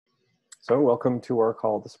So welcome to our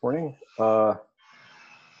call this morning. I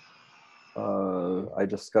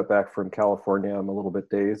just got back from California. I'm a little bit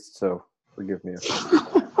dazed, so forgive me.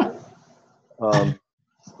 But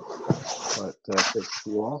thank you to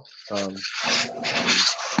you all. We're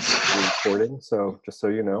recording, so just so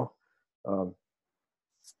you know,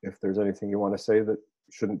 if there's anything you want to say that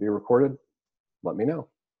shouldn't be recorded, let me know.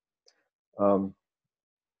 I don't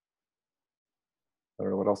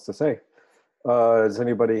know what else to say. Does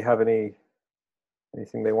anybody have anything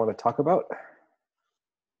they want to talk about?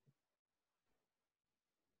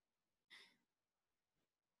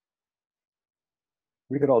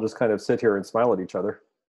 We could all just kind of sit here and smile at each other.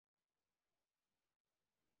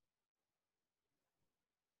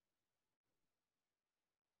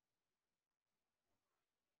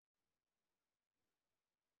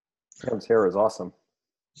 Sam's hair is awesome.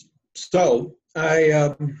 So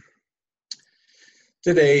I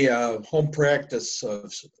did a home practice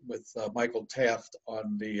with Michael Taft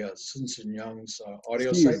on the Simpson Young's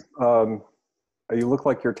audio Steve, site. You look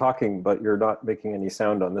like you're talking, but you're not making any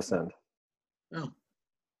sound on this end. Oh.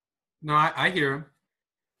 No, I hear him.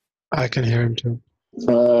 I can hear him too.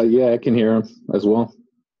 Yeah, I can hear him as well.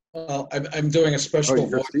 Well, I'm doing a special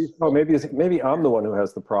voice. Steve? Oh, maybe I'm the one who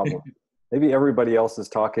has the problem. Maybe everybody else is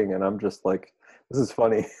talking and I'm just like, this is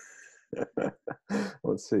funny.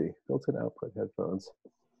 Let's see, built-in output headphones.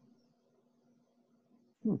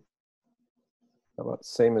 How about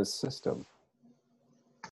same as system?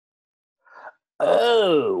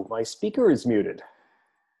 Oh, my speaker is muted.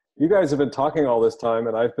 You guys have been talking all this time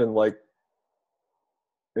and I've been like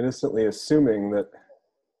innocently assuming that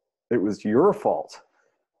it was your fault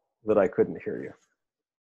that I couldn't hear you.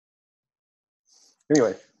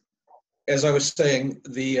 Anyway. As I was saying,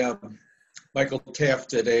 the Michael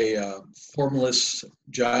Taft did a formless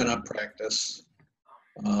jhana practice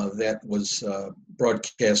that was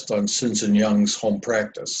broadcast on Simpson Young's home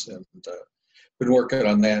practice, and been working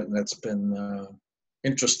on that, and that's been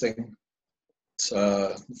interesting.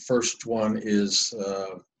 The first one is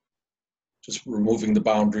just removing the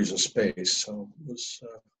boundaries of space. So it was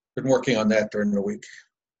been working on that during the week.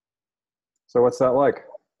 So what's that like?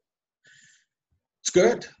 It's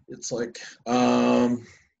good. It's like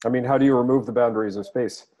I mean, how do you remove the boundaries of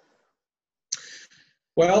space?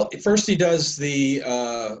 Well, first he does the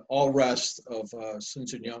all rest of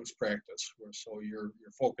Simpson Young's practice, where so you're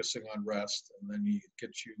focusing on rest, and then he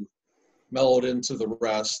gets you mellowed into the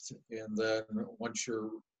rest, and then once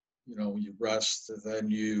you rest,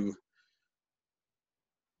 then you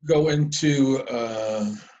go into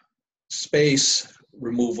space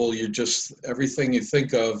removal. You just, everything you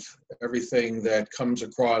think of, everything that comes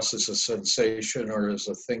across as a sensation or as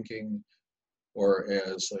a thinking or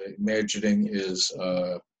as a imagining is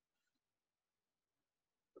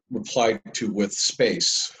replied to with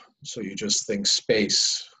space. So you just think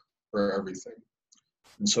space for everything.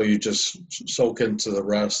 And so you just soak into the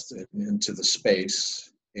rest and into the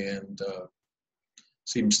space, and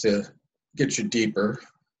seems to get you deeper.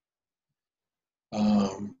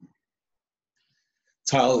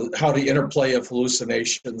 It's how the interplay of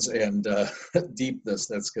hallucinations and deepness,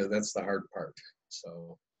 that's good. That's the hard part.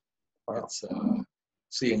 So it's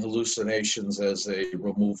seeing hallucinations as a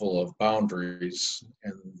removal of boundaries,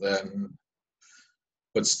 and then,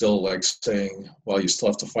 but still like saying, well, you still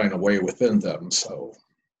have to find a way within them. So,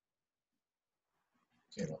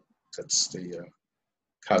 that's the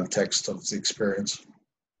context of the experience.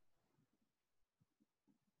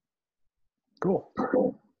 Cool.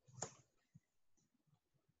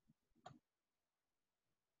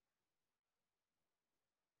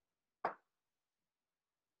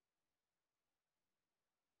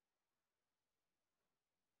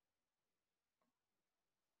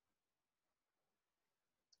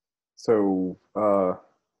 So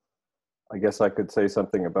I guess I could say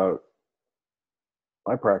something about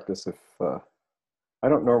my practice if I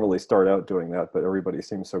don't normally start out doing that, but everybody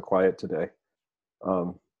seems so quiet today.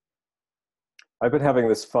 I've been having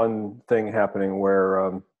this fun thing happening where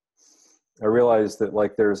I realized that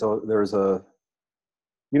like there's a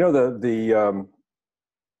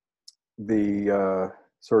the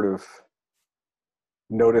sort of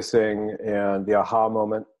noticing and the aha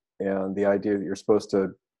moment and the idea that you're supposed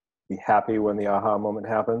to be happy when the aha moment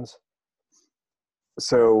happens.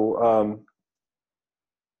 So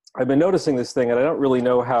I've been noticing this thing, and I don't really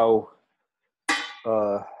know how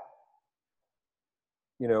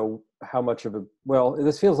how much of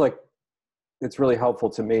this feels like it's really helpful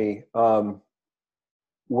to me.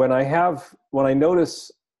 When I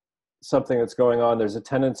notice something that's going on, there's a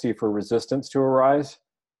tendency for resistance to arise.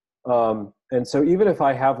 And so even if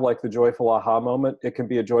I have like the joyful aha moment, it can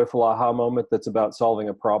be a joyful aha moment that's about solving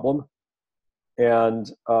a problem. and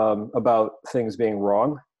about things being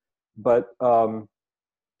wrong. But the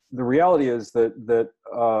reality is that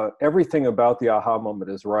everything about the aha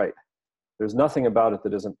moment is right. There's nothing about it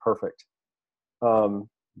that isn't perfect,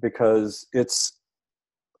 because it's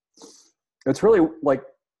really like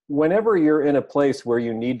whenever you're in a place where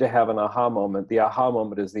you need to have an aha moment, the aha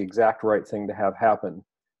moment is the exact right thing to have happen.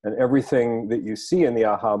 And everything that you see in the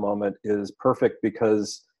aha moment is perfect,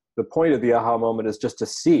 because the point of the aha moment is just to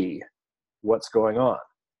see what's going on,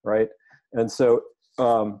 right? And so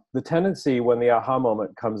the tendency when the aha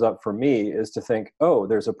moment comes up for me is to think, oh,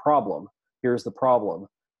 there's a problem. Here's the problem.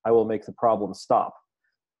 I will make the problem stop.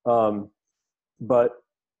 But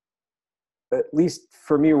at least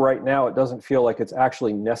for me right now, it doesn't feel like it's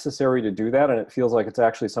actually necessary to do that. And it feels like it's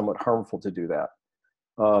actually somewhat harmful to do that.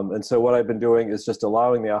 And so what I've been doing is just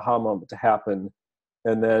allowing the aha moment to happen,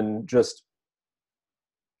 and then just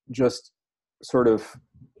sort of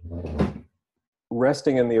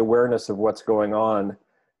resting in the awareness of what's going on,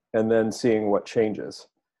 and then seeing what changes,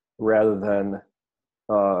 rather than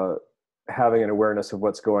having an awareness of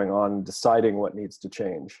what's going on, deciding what needs to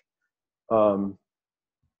change. And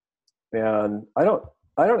I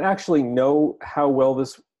don't actually know how well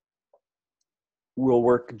this will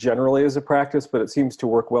work generally as a practice, but it seems to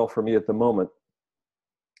work well for me at the moment.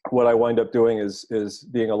 What I wind up doing is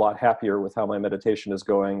being a lot happier with how my meditation is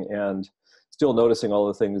going, and still noticing all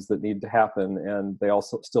the things that need to happen, and they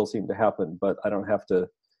also still seem to happen, but I don't have to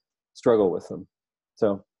struggle with them.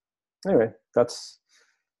 So anyway, that's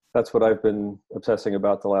what I've been obsessing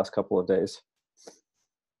about the last couple of days.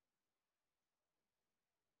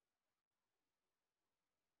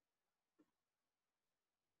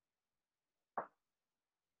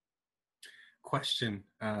 Question: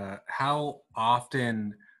 how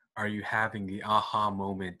often are you having the aha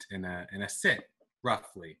moment in a sit,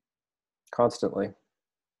 roughly? Constantly.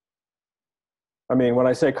 I mean, when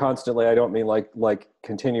I say constantly, I don't mean like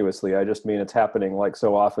continuously. I just mean it's happening like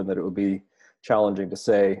so often that it would be challenging to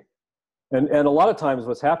say. And a lot of times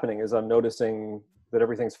what's happening is I'm noticing that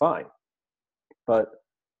everything's fine. But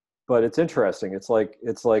it's interesting. It's like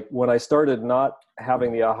when I started not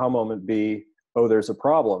having the aha moment be, oh, there's a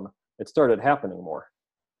problem, it started happening more.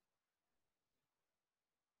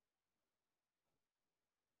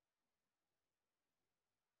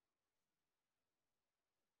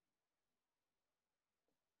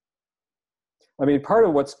 I mean, part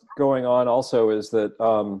of what's going on also is that,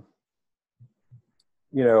 so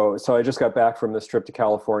I just got back from this trip to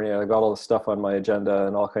California. I got all this stuff on my agenda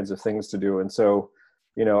and all kinds of things to do. And so,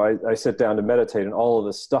 I sit down to meditate, and all of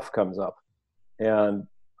this stuff comes up. And,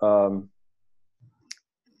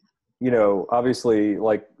 obviously,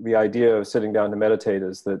 like, the idea of sitting down to meditate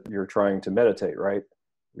is that you're trying to meditate, right?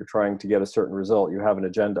 You're trying to get a certain result. You have an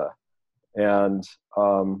agenda. And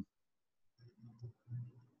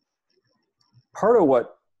part of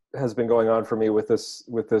what has been going on for me with this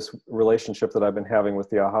relationship that I've been having with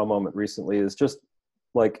the aha moment recently is just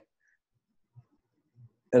like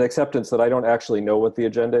an acceptance that I don't actually know what the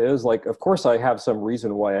agenda is. Like, of course I have some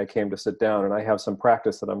reason why I came to sit down, and I have some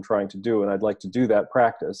practice that I'm trying to do, and I'd like to do that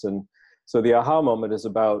practice. And so the aha moment is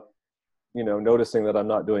about, noticing that I'm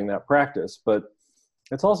not doing that practice, but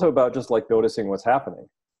it's also about just like noticing what's happening.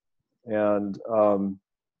 And,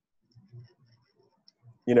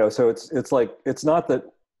 so it's like, it's not that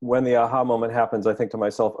when the aha moment happens, I think to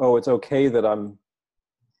myself, oh, it's okay that I'm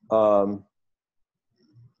off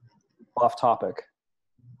topic,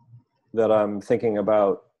 that I'm thinking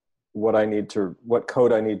about what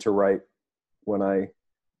code I need to write when I,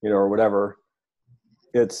 or whatever.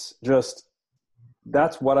 It's just,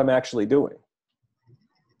 that's what I'm actually doing.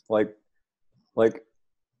 Like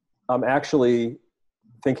I'm actually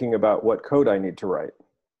thinking about what code I need to write.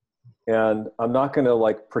 And I'm not going to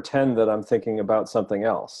like pretend that I'm thinking about something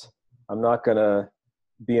else. I'm not going to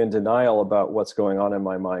be in denial about what's going on in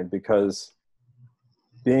my mind, because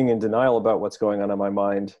being in denial about what's going on in my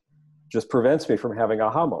mind just prevents me from having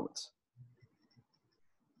aha moments.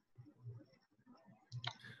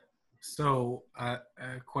 So a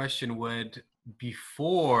question would,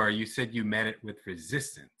 before you said you met it with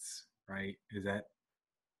resistance, right? Is that?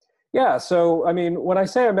 Yeah. So, I mean, when I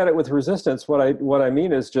say I met it with resistance, what I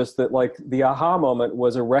mean is just that, like, the aha moment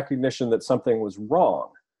was a recognition that something was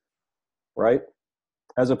wrong, right?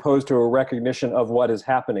 As opposed to a recognition of what is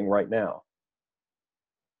happening right now.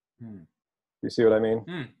 You see what I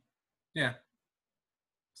mean? Yeah.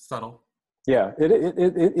 Subtle. Yeah,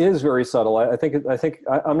 it is very subtle. I think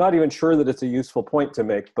I'm not even sure that it's a useful point to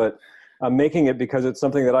make, but I'm making it because it's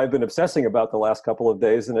something that I've been obsessing about the last couple of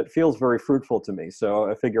days, and it feels very fruitful to me. So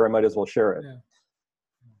I figure I might as well share it. Yeah.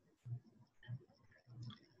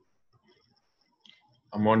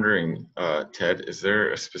 I'm wondering, Ted, is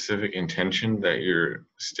there a specific intention that you're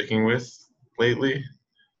sticking with lately?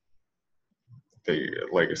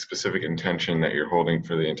 Like a specific intention that you're holding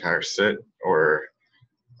for the entire sit, or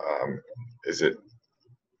is it?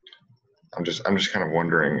 I'm just kind of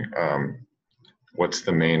wondering, what's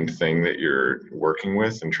the main thing that you're working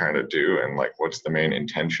with and trying to do, and like what's the main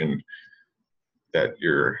intention that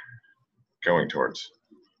you're going towards?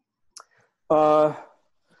 Well,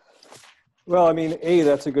 I mean,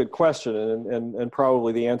 that's a good question, and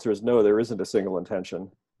probably the answer is no. There isn't a single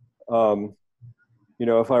intention.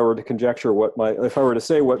 If I were to conjecture if I were to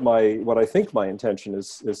say what I think my intention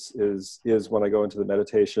is when I go into the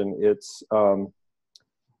meditation, it's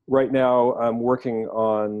right now I'm working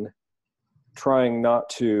on trying not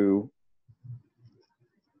to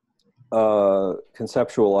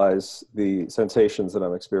conceptualize the sensations that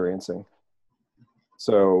I'm experiencing.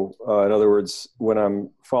 So, in other words, when I'm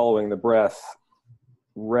following the breath,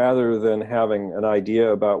 rather than having an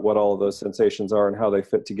idea about what all of those sensations are and how they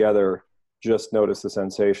fit together, just notice the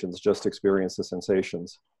sensations, just experience the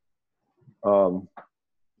sensations. And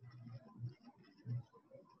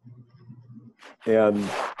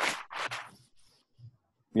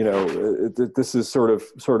this is sort of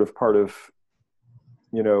part of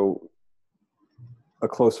a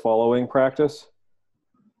close following practice.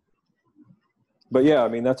 But yeah, I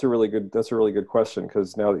mean, that's a really good question,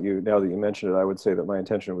 because now that you mention it, I would say that my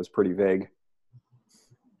intention was pretty vague.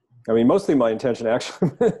 I mean, mostly my intention,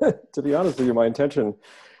 actually, to be honest with you, my intention,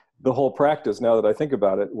 the whole practice, now that I think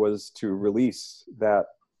about it, was to release that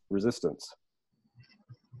resistance,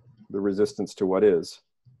 the resistance to what is.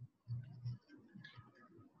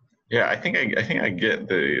 Yeah, I think I get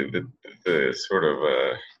the sort of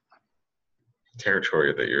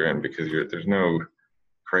territory that you're in, because there's no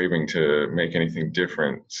craving to make anything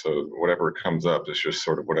different. So whatever comes up is just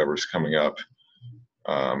sort of whatever's coming up,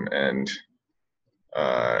 and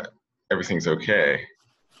everything's okay.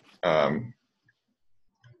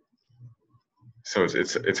 So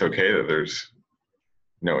it's okay that there's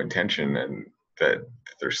no intention and that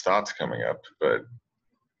there's thoughts coming up, but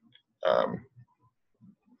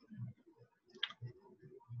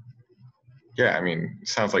yeah, I mean, it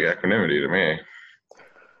sounds like equanimity to me.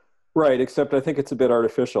 Right, except I think it's a bit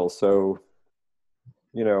artificial. So,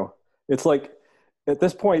 it's like, at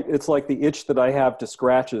this point, it's like the itch that I have to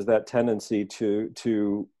scratch is that tendency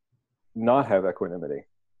to not have equanimity.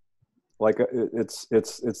 Like it's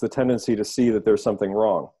the tendency to see that there's something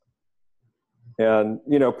wrong. And,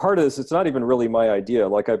 part of this, it's not even really my idea.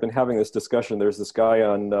 Like, I've been having this discussion. There's this guy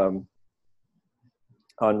on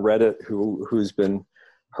Reddit who's been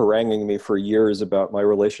haranguing me for years about my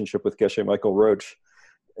relationship with Geshe Michael Roach.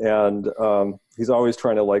 And he's always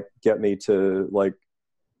trying to get me to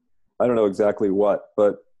I don't know exactly what,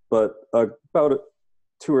 but about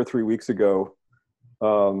 2 or 3 weeks ago,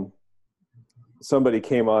 somebody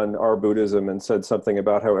came on Our Buddhism and said something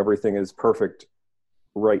about how everything is perfect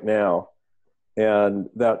right now, and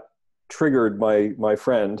that triggered my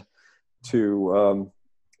friend to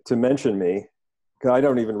mention me. I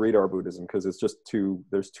don't even read Our Buddhism because it's just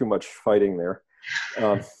there's too much fighting there.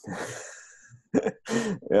 And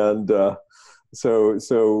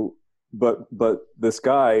but this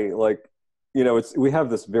guy, we have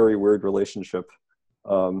this very weird relationship,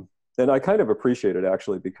 and I kind of appreciate it,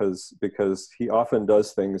 actually, because he often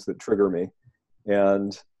does things that trigger me,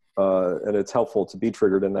 and it's helpful to be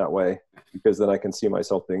triggered in that way, because then I can see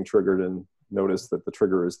myself being triggered and notice that the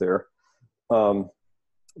trigger is there.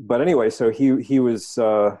 But anyway, so he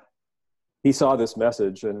saw this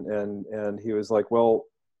message, and he was like, well,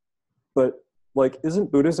 but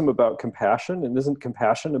isn't Buddhism about compassion? And isn't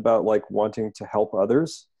compassion about wanting to help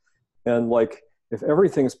others? And if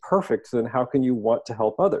everything's perfect, then how can you want to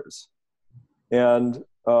help others? And,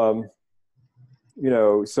 so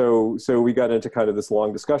we got into kind of this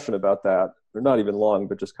long discussion about that, or not even long,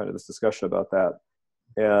 but just kind of this discussion about that.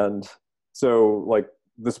 And so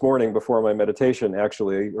this morning before my meditation,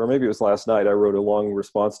 actually, or maybe it was last night, I wrote a long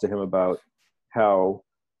response to him about how,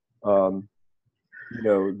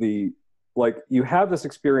 you have this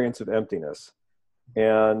experience of emptiness.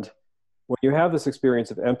 And when you have this experience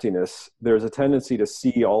of emptiness, there's a tendency to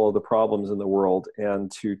see all of the problems in the world and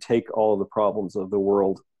to take all of the problems of the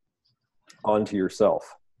world onto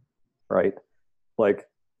yourself, right?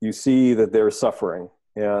 You see that there's suffering,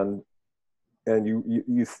 and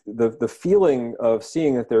the feeling of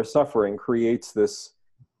seeing that they're suffering creates this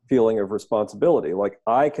feeling of responsibility.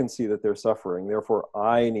 I can see that they're suffering, therefore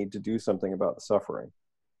I need to do something about the suffering.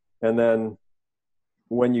 And then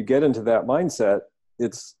when you get into that mindset,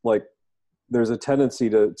 it's there's a tendency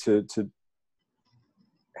to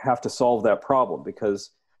have to solve that problem,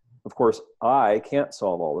 because of course I can't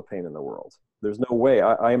solve all the pain in the world. There's no way.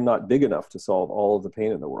 I am not big enough to solve all of the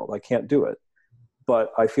pain in the world. I can't do it,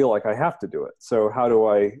 but I feel like I have to do it. So how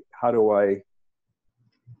do I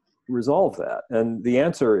resolve that? And the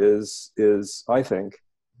answer is I think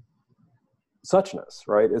suchness,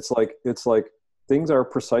 right? It's like things are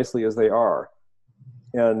precisely as they are.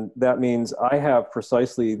 And that means I have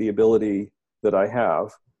precisely the ability that I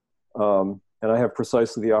have, and I have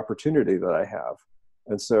precisely the opportunity that I have.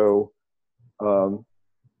 And so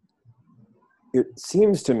it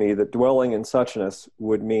seems to me that dwelling in suchness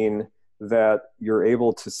would mean that you're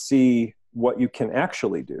able to see what you can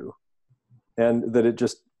actually do, and that it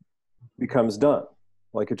just becomes done.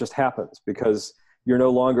 Like it just happens, because you're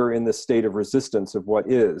no longer in this state of resistance of what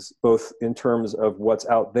is, both in terms of what's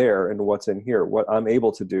out there and what's in here, what I'm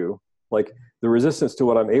able to do. Like the resistance to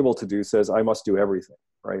what I'm able to do says I must do everything,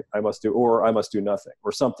 right? I must do nothing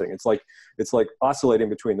or something. It's like oscillating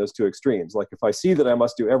between those two extremes. Like if I see that I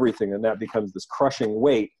must do everything, then that becomes this crushing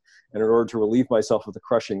weight. And in order to relieve myself of the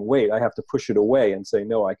crushing weight, I have to push it away and say,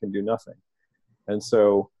 no, I can do nothing. And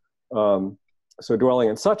so, so dwelling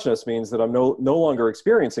in suchness means that I'm no longer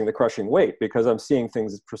experiencing the crushing weight, because I'm seeing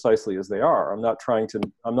things precisely as they are. I'm not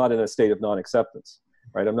in a state of non-acceptance,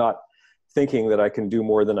 right? I'm not thinking that I can do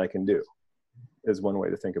more than I can do, is one way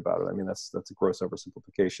to think about it. I mean, that's a gross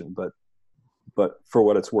oversimplification, but for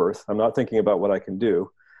what it's worth, I'm not thinking about what I can do.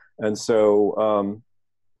 And so,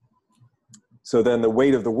 so then the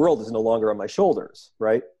weight of the world is no longer on my shoulders,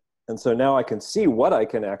 right? And so now I can see what I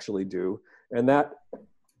can actually do, and that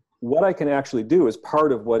what I can actually do is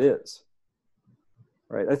part of what is,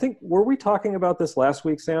 right? I think, were we talking about this last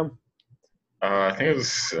week, Sam? I think it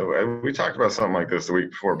was, we talked about something like this the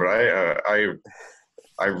week before, but I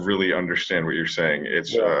really understand what you're saying.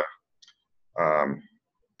 It's, Yeah.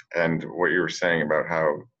 And what you were saying about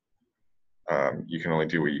how you can only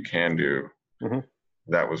do what you can do, Mm-hmm.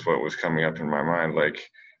 that was what was coming up in my mind. Like,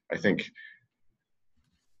 I think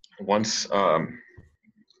once,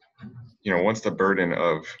 once the burden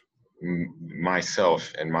of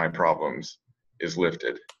myself and my problems is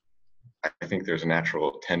lifted, I think there's a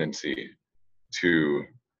natural tendency to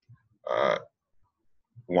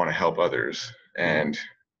want to help others and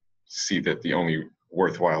see that the only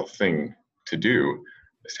worthwhile thing to do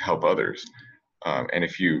is to help others. And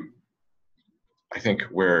I think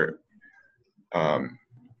where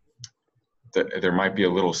there might be a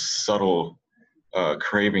little subtle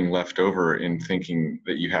craving left over in thinking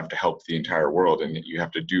that you have to help the entire world and that you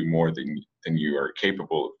have to do more than you are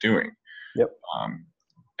capable of doing. Yep.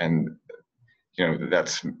 And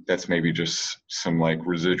that's maybe just some like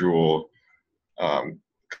residual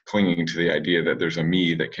clinging to the idea that there's a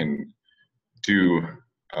me that can do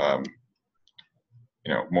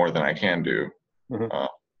more than I can do. Mm-hmm.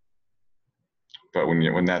 But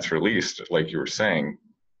when that's released, like you were saying,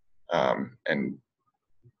 and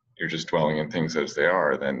you're just dwelling in things as they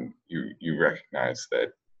are, then you recognize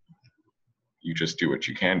that you just do what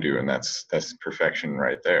you can do, and that's perfection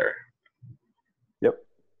right there. Yep.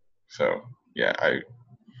 So yeah,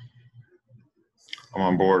 I'm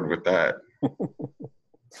on board with that.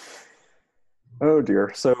 Oh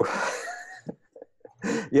dear. So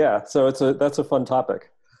yeah, so that's a fun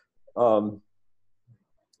topic.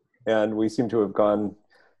 And we seem to have gone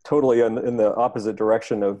totally in the opposite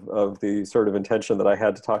direction of the sort of intention that I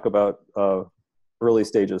had to talk about early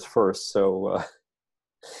stages first. So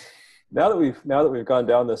now that we've gone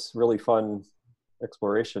down this really fun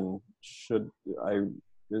exploration, does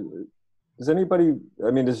anybody,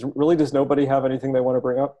 I mean, does nobody have anything they want to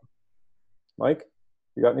bring up? Mike,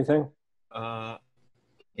 you got anything? Can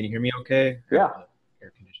you hear me okay? Yeah.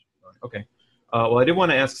 Air conditioning. Okay. Well, I did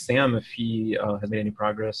want to ask Sam if he has made any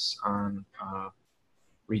progress on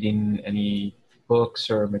reading any books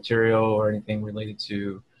or material or anything related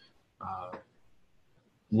to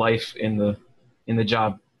life in the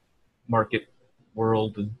job market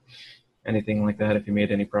world and anything like that, if you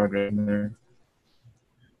made any progress in there.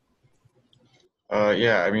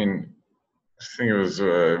 Yeah, I mean, I think it was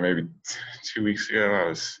maybe 2 weeks ago, I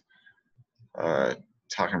was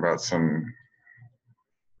talking about some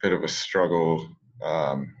bit of a struggle,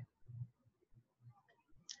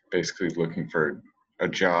 basically looking for a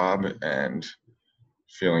job and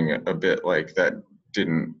feeling a bit like that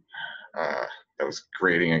was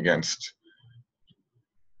grating against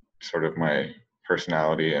sort of my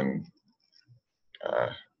personality and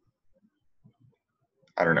I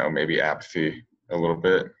don't know, maybe apathy a little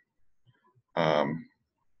bit. But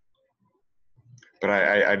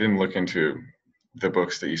I didn't look into the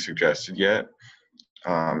books that you suggested yet.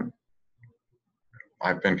 I've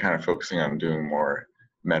been kind of focusing on doing more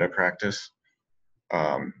meta practice,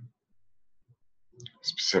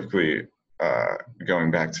 specifically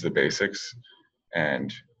going back to the basics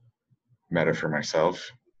and meta for myself.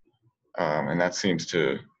 And that seems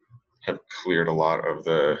to have cleared a lot of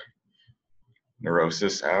the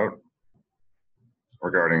neurosis out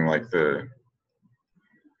regarding like the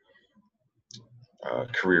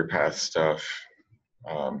career path stuff.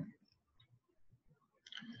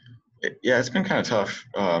 Yeah, it's been kind of tough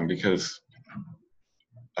because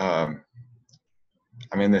I'm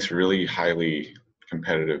in this really highly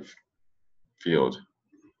competitive field,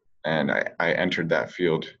 and I entered that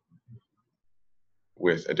field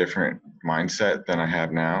with a different mindset than I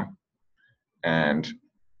have now, and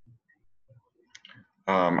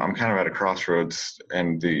I'm kind of at a crossroads,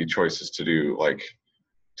 and the choice is to do like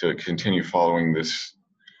to continue following this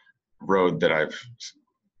road that I've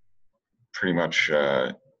pretty much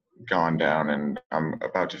gone down, and I'm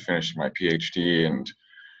about to finish my PhD, and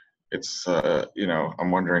it's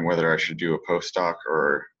I'm wondering whether I should do a postdoc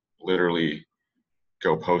or literally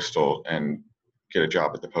go postal and get a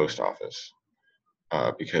job at the post office,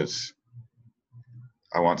 because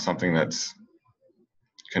I want something that's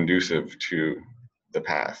conducive to the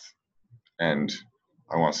path, and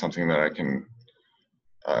I want something that I can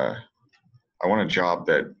I want a job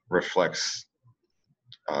that reflects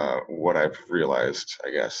what I've realized,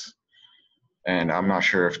 I guess. And I'm not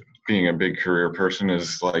sure if being a big career person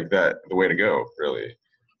is like that the way to go, really.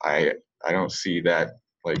 I don't see that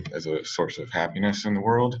like as a source of happiness in the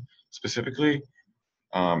world specifically.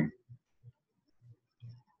 But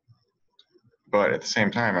at the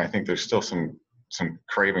same time, I think there's still some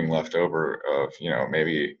craving left over of,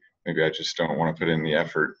 maybe I just don't want to put in the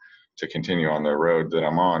effort to continue on the road that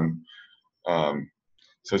I'm on.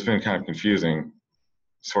 So it's been kind of confusing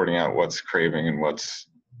sorting out what's craving and what's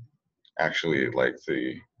actually like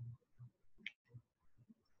the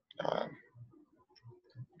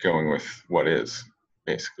going with what is,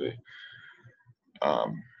 basically.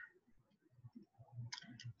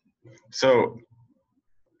 So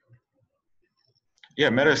yeah,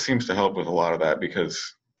 meta seems to help with a lot of that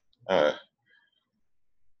because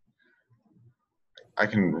I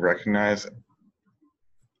can recognize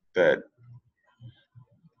that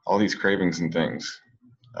all these cravings and things,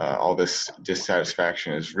 all this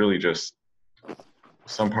dissatisfaction is really just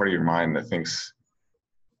some part of your mind that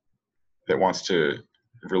wants to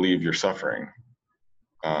relieve your suffering,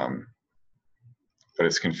 but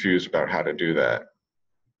it's confused about how to do that.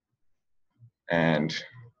 And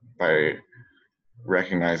by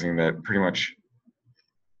recognizing that pretty much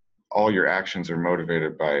all your actions are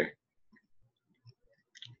motivated by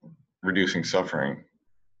reducing suffering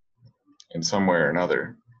in some way or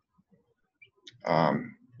another,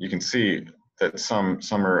 you can see that some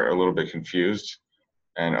are a little bit confused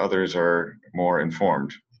and others are more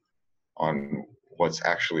informed on what's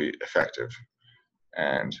actually effective.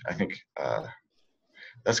 And I think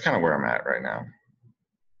that's kind of where I'm at right now.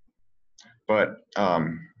 But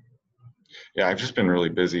yeah, I've just been really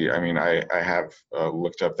busy. I mean, I have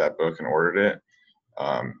looked up that book and ordered it,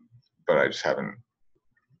 but I just haven't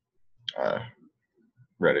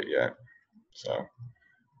read it yet. So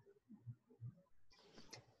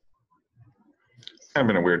it's kind of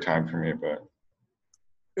been a weird time for me, but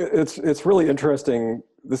it's really interesting.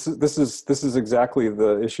 This is exactly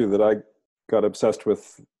the issue that I got obsessed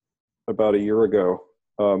with about a year ago.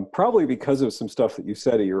 Probably because of some stuff that you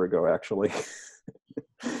said a year ago, actually.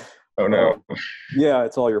 Oh no. Yeah,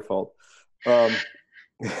 it's all your fault. I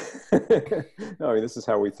mean, this is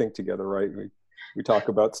how we think together, right? We talk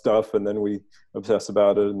about stuff and then we obsess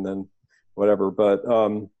about it and then whatever. But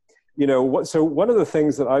so one of the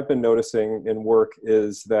things that I've been noticing in work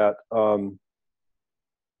is that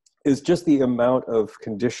is just the amount of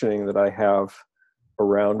conditioning that I have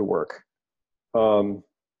around work. And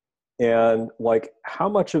like how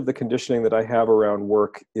much of the conditioning that I have around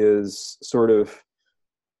work is sort of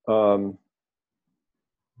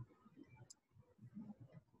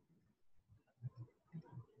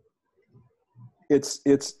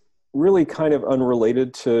it's really kind of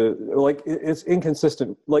unrelated to, like, it's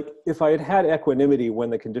inconsistent. Like if I had equanimity when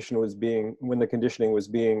the conditioning was being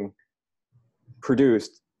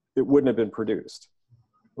produced, it wouldn't have been produced,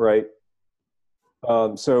 right?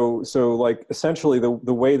 So like essentially the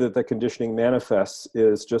way that the conditioning manifests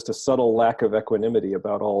is just a subtle lack of equanimity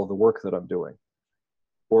about all of the work that I'm doing,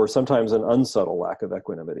 or sometimes an unsubtle lack of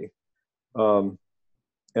equanimity.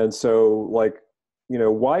 And so like,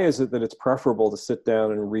 why is it that it's preferable to sit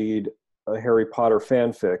down and read a Harry Potter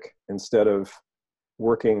fanfic instead of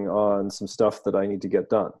working on some stuff that I need to get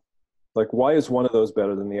done? Like, why is one of those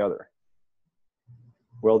better than the other?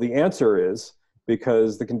 Well, the answer is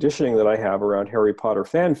because the conditioning that I have around Harry Potter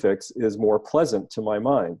fanfics is more pleasant to my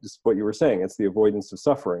mind. Just what you were saying, it's the avoidance of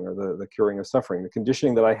suffering, or the curing of suffering. The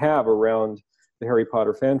conditioning that I have around the Harry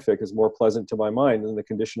Potter fanfic is more pleasant to my mind than the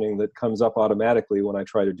conditioning that comes up automatically when I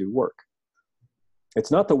try to do work. It's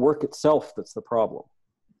not the work itself that's the problem.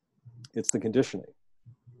 It's the conditioning.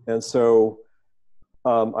 And so,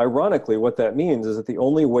 ironically, what that means is that the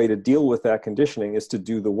only way to deal with that conditioning is to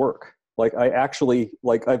do the work. Like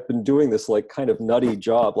I've been doing this like kind of nutty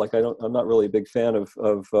job. Like I'm not really a big fan of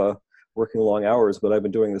working long hours, but I've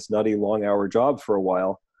been doing this nutty long hour job for a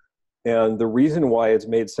while. And the reason why it's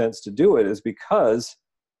made sense to do it is because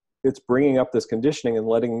it's bringing up this conditioning and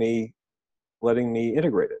letting me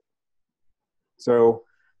integrate it. So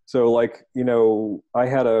like, you know, I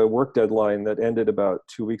had a work deadline that ended about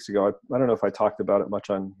 2 weeks ago. I don't know if I talked about it much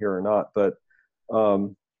on here or not, but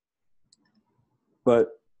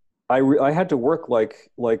I had to work like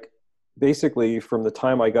basically from the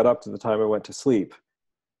time I got up to the time I went to sleep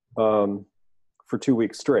for 2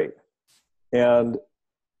 weeks straight. And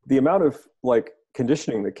the amount of like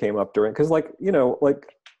conditioning that came up during, because like, you know,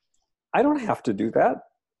 like I don't have to do that.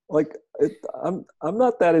 Like I'm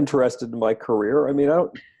not that interested in my career. I mean, I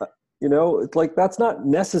don't, you know, it's like that's not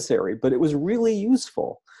necessary, but it was really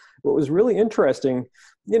useful. What was really interesting,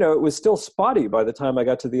 you know, it was still spotty by the time I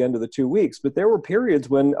got to the end of the 2 weeks, but there were periods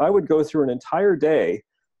when I would go through an entire day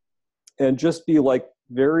and just be like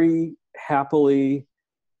very happily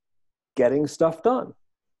getting stuff done.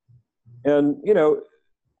 And, you know,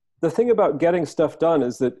 the thing about getting stuff done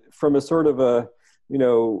is that from a sort of a, you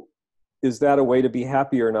know, is that a way to be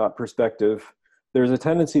happy or not perspective, there's a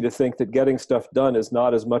tendency to think that getting stuff done is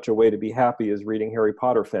not as much a way to be happy as reading Harry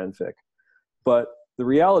Potter fanfic. But the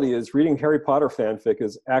reality is reading Harry Potter fanfic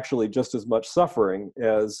is actually just as much suffering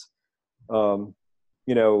as, you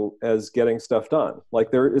know, as getting stuff done. Like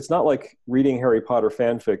it's not like reading Harry Potter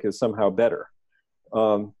fanfic is somehow better.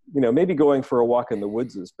 You know, maybe going for a walk in the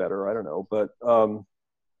woods is better. I don't know, but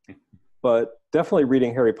definitely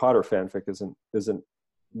reading Harry Potter fanfic isn't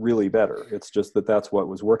really better. It's just that that's what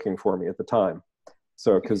was working for me at the time.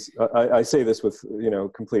 So, because I say this with, you know,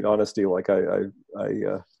 complete honesty, like I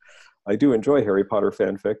do enjoy Harry Potter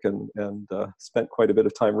fanfic and spent quite a bit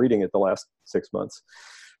of time reading it the last 6 months.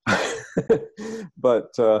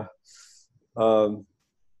 But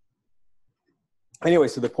anyway,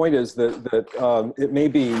 so the point is that it may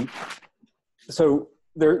be, so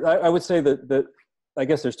there, I would say that I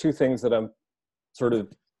guess there's two things that I'm sort of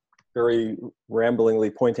very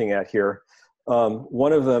ramblingly pointing at here.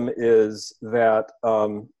 One of them is that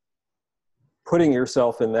putting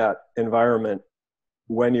yourself in that environment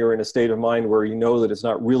when you're in a state of mind where you know that it's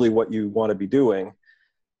not really what you want to be doing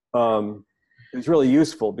is really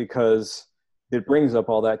useful, because it brings up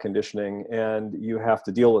all that conditioning and you have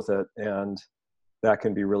to deal with it, and that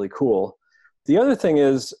can be really cool. The other thing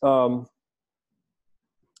is,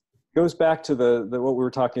 goes back to the what we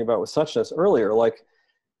were talking about with suchness earlier, like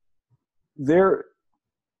the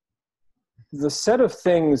set of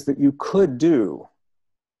things that you could do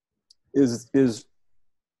is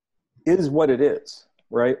what it is,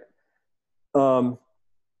 right?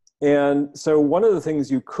 And so one of the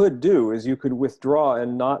things you could do is you could withdraw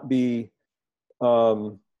and not be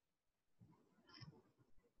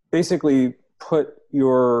basically put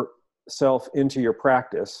yourself into your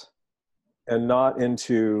practice and not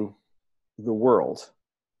into the world.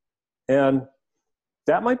 And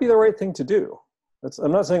that might be the right thing to do.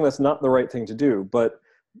 I'm not saying that's not the right thing to do, but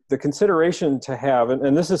the consideration to have,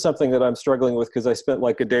 and this is something that I'm struggling with because I spent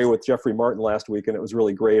like a day with Jeffrey Martin last week and it was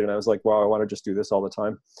really great. And I was like, wow, I want to just do this all the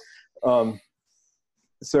time. But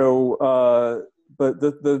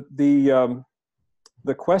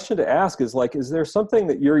the question to ask is like, is there something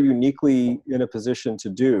that you're uniquely in a position to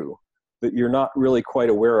do that you're not really quite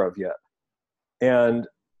aware of yet? And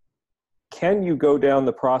can you go down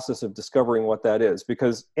the process of discovering what that is?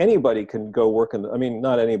 Because anybody can go work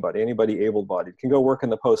not anybody able-bodied can go work in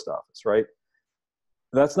the post office, right?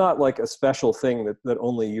 That's not like a special thing that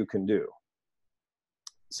only you can do.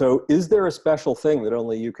 So is there a special thing that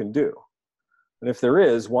only you can do? And if there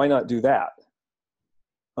is, why not do that?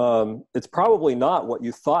 It's probably not what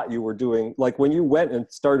you thought you were doing. Like when you went and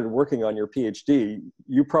started working on your PhD,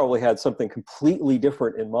 you probably had something completely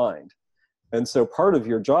different in mind. And so part of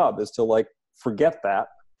your job is to like forget that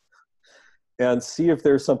and see if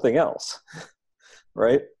there's something else,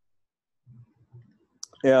 right?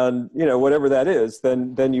 And you know, whatever that is,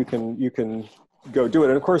 then you can go do it.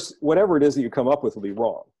 And of course, whatever it is that you come up with will be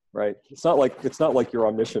wrong. right? It's not like you're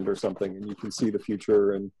omniscient or something and you can see the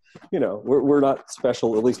future, and we're not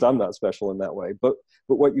special. At least I'm not special in that way. But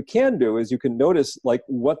what you can do is you can notice like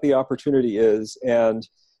what the opportunity is, and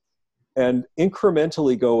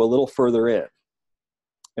incrementally go a little further in.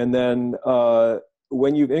 And then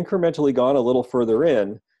when you've incrementally gone a little further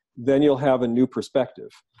in, then you'll have a new perspective,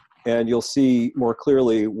 and you'll see more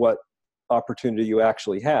clearly what opportunity you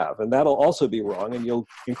actually have. And that'll also be wrong, and you'll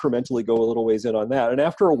incrementally go a little ways in on that. And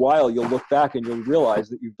after a while, you'll look back and you'll realize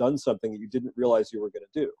that you've done something that you didn't realize you were going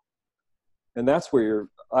to do. And that's where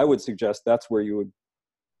I would suggest that's where you would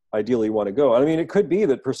ideally want to go. I mean, it could be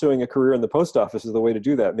that pursuing a career in the post office is the way to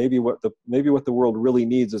do that. Maybe what the world really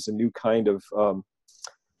needs is a new kind of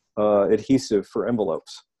adhesive for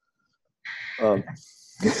envelopes.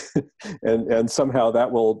 And somehow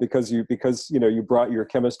that will, because you brought your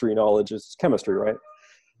chemistry knowledge. It's chemistry, right?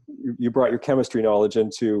 You brought your chemistry knowledge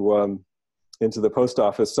into the post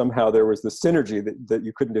office. Somehow there was this synergy that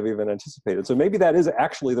you couldn't have even anticipated. So maybe that is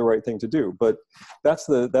actually the right thing to do. But that's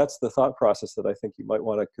the thought process that I think you might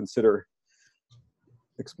want to consider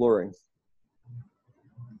exploring.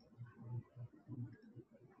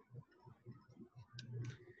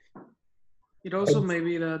 It also may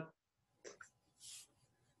be that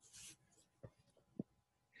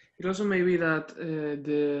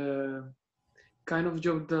the kind of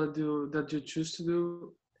job that you choose to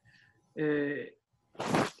do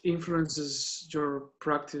influences your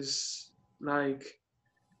practice. Like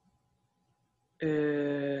I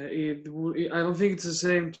don't think it's the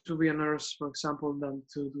same to be a nurse, for example, than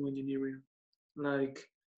to do engineering. Like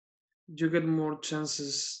you get more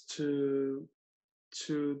chances to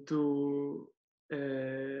do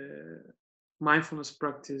mindfulness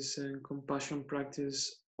practice and compassion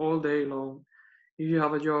practice all day long if you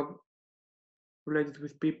have a job related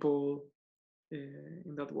with people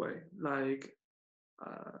in that way. Like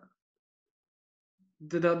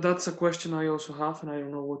that's a question I also have, and I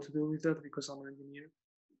don't know what to do with that because I'm an engineer.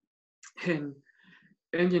 And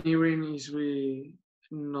engineering is really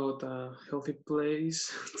not a healthy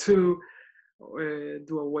place to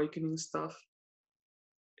do awakening stuff.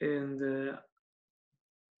 And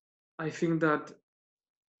I think that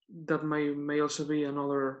may also be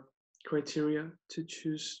another criteria to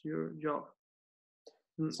choose your job.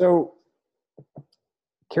 So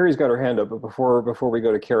Carrie's got her hand up, but before we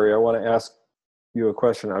go to Carrie, I want to ask you a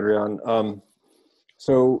question, Adrian.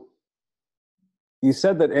 So you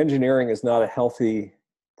said that engineering is not a healthy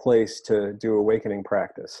place to do awakening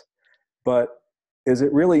practice, but is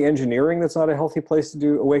it really engineering that's not a healthy place to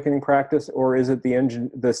do awakening practice, or is it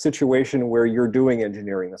the situation where you're doing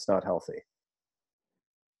engineering that's not healthy?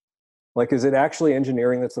 Like, is it actually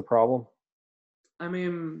engineering that's the problem? I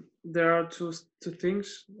mean, there are two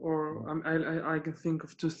things, or I can think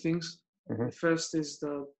of two things. Mm-hmm. The first is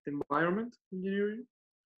the environment engineering,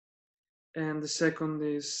 and the second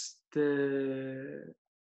is if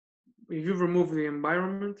you remove the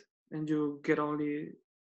environment and you get only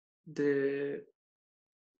the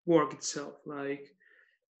work itself, like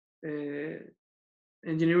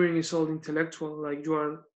engineering is all intellectual, like you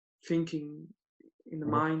are thinking in the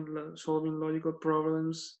mind, solving logical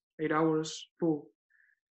problems 8 hours full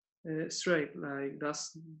straight. Like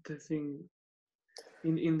that's the thing.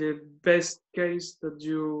 In the best case that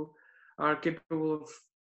you are capable of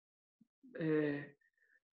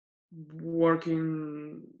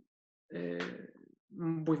working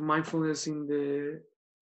with mindfulness in the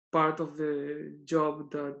part of the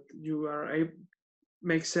job that you are able,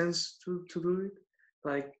 makes sense to do it,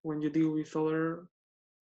 like when you deal with other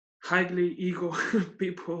highly ego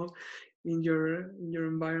people in your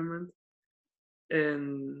environment.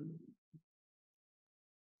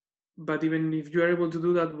 But even if you are able to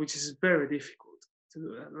do that, which is very difficult to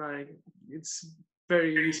do that, like it's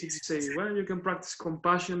very easy to say, well, you can practice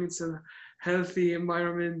compassion, it's a healthy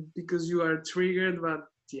environment because you are triggered, but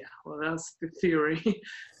yeah, well, that's the theory.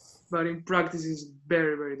 But in practice, it's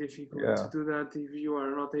very, very difficult to do that if you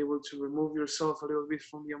are not able to remove yourself a little bit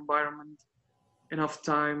from the environment enough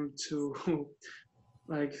time to,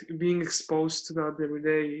 like, being exposed to that every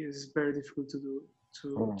day is very difficult to do,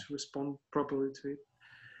 to respond properly to it.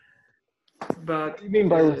 But what do you mean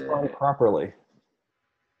by respond properly?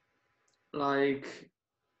 Like,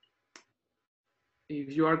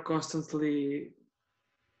 if you are constantly,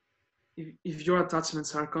 if your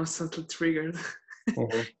attachments are constantly triggered,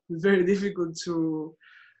 it's very difficult to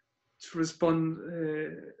respond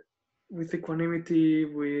with equanimity,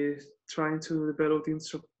 with trying to develop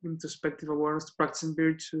introspective awareness, practicing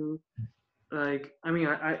virtue. Like, I mean,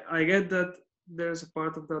 I get that there's a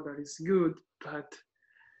part of that is good, but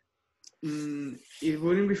it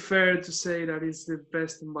wouldn't be fair to say that it's the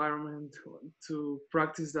best environment to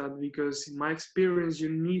practice that, because in my experience, you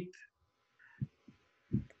need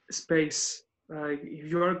space. Like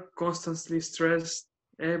if you are constantly stressed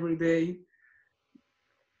every day,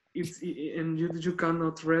 and you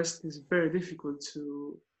cannot rest, it's very difficult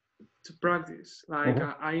to practice. Like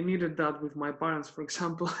I needed that with my parents, for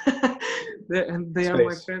example. they are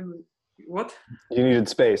my Space. family. What? You needed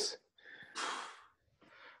space.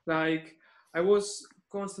 Like I was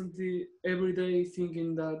constantly every day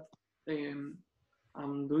thinking that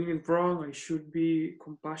I'm doing it wrong. I should be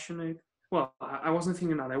compassionate. Well, I wasn't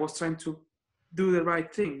thinking that. I was trying to do the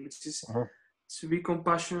right thing, which is to be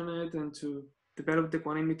compassionate and to develop the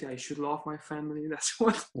equanimity. I should love my family. That's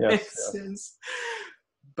what makes sense.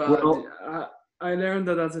 But I learned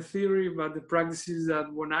that as a theory, but the practice is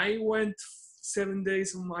that when I went 7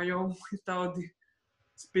 days on my own without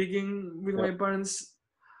speaking with my parents,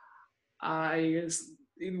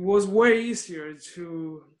 it was way easier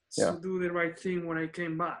to do the right thing when I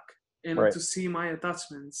came back, and to see my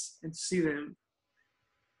attachments and to see them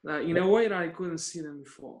in a way that I couldn't see them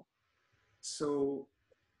before. So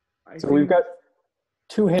we've got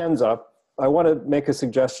two hands up. I want to make a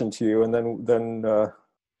suggestion to you, and then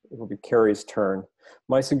it will be Carrie's turn.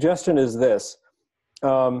 My suggestion is this.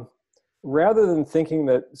 Rather than thinking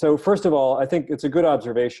that, so first of all, I think it's a good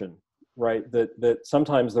observation, right? That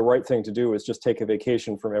sometimes the right thing to do is just take a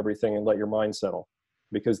vacation from everything and let your mind settle.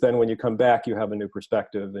 Because then when you come back, you have a new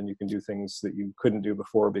perspective and you can do things that you couldn't do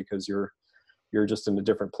before because you're just in a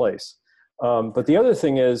different place. But the other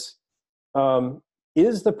thing is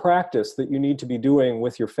the practice that you need to be doing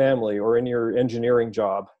with your family or in your engineering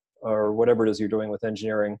job or whatever it is you're doing with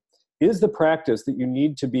engineering, is the practice that you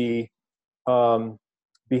need to be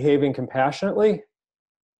behaving compassionately?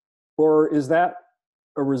 Or is that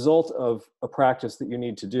a result of a practice that you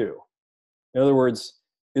need to do? In other words,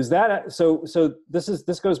 is that, so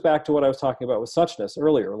this goes back to what I was talking about with suchness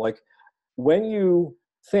earlier. Like when you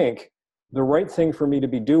think the right thing for me to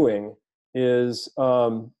be doing is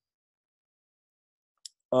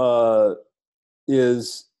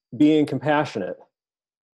being compassionate,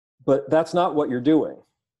 but that's not what you're doing.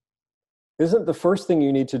 Isn't the first thing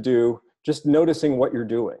you need to do just noticing what you're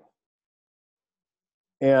doing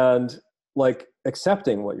and like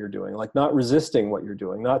accepting what you're doing, like not resisting what you're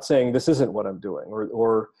doing, not saying this isn't what I'm doing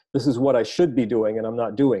or this is what I should be doing and I'm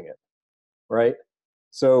not doing it, right?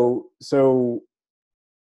 So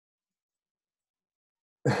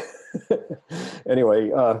anyway,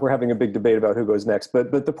 we're having a big debate about who goes next,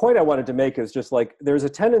 but the point I wanted to make is just like there's a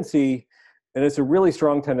tendency, and it's a really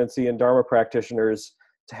strong tendency in Dharma practitioners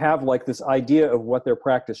to have like this idea of what their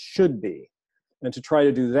practice should be and to try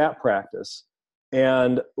to do that practice.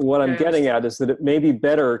 And what I'm getting at is that it may be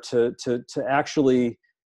better to actually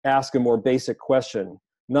ask a more basic question,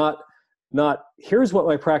 not here's what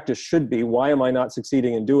my practice should be, why am I not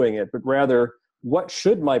succeeding in doing it, but rather what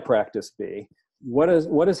should my practice be? What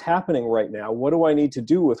is happening right now? What do I need to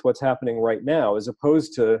do with what's happening right now? As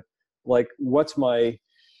opposed to like, what's my,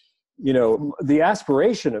 the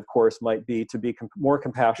aspiration, of course, might be to be more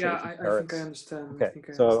compassionate. Yeah, I think I understand. Okay,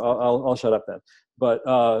 so I'll shut up then. But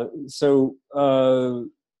I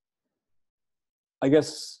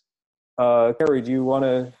guess, Carrie, do you want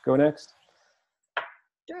to go next?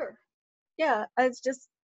 Sure. Yeah, I was just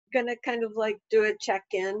gonna kind of like do a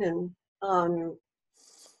check-in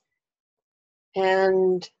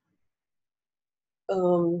and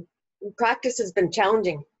practice has been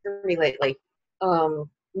challenging for me lately.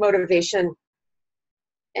 Motivation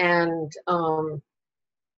and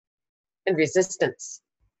resistance.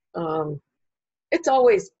 It's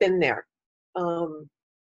always been there. I'm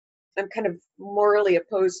kind of morally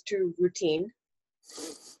opposed to routine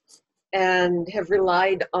and have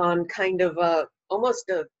relied on kind of almost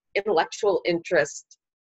a intellectual interest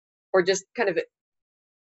or just kind of a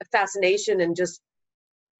fascination and just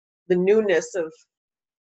the newness of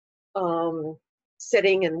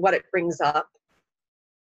sitting and what it brings up.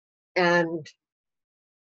 And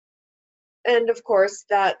of course,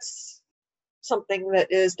 that's something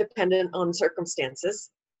that is dependent on circumstances.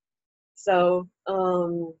 So,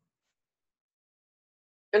 and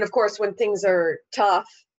of course, when things are tough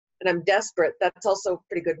and I'm desperate, that's also a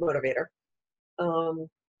pretty good motivator.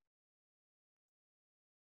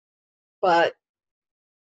 But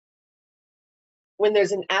when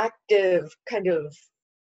there's an active kind of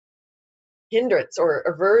hindrance or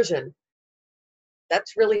aversion,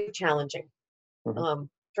 that's really challenging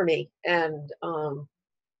for me. And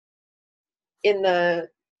in the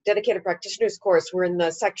Dedicated Practitioners course, we're in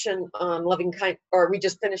the section on loving kind, or we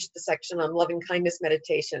just finished the section on loving kindness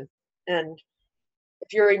meditation. And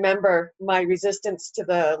if you remember my resistance to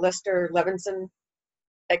the Lester Levinson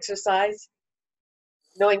exercise,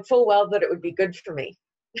 knowing full well that it would be good for me.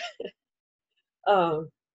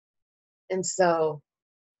 And so,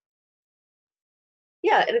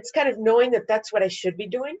 yeah, and it's kind of knowing that that's what I should be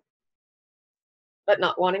doing, but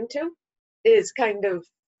not wanting to, is kind of,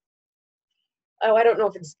 oh, I don't know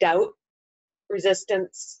if it's doubt,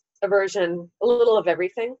 resistance, aversion, a little of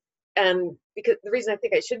everything. And because the reason I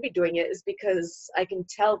think I should be doing it is because I can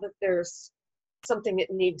tell that there's something that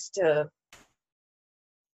needs to,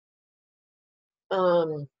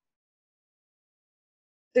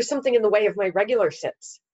 there's something in the way of my regular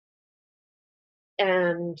sits.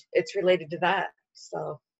 And it's related to that.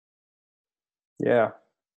 So. Yeah.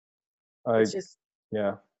 It's just.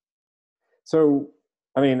 Yeah. So,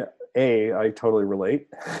 I mean, A, I totally relate.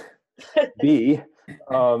 B,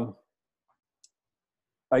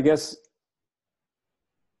 I guess,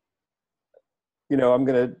 you know, I'm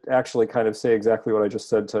going to actually kind of say exactly what I just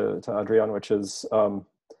said to Adrian, which is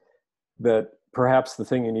that perhaps the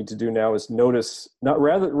thing you need to do now is notice, not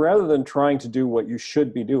rather than trying to do what you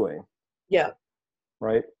should be doing. Yeah.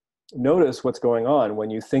 Right? Notice what's going on when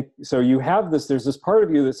you think, so you have this, there's this part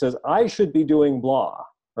of you that says, I should be doing blah,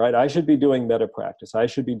 right? I should be doing meta practice. I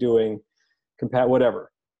should be doing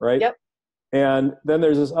whatever, right? Yep. And then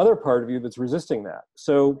there's this other part of you that's resisting that.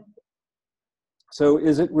 So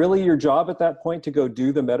is it really your job at that point to go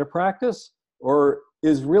do the meta practice? Or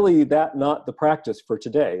is really that not the practice for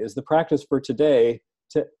today? Is the practice for today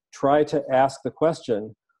to try to ask the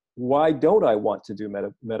question, why don't I want to do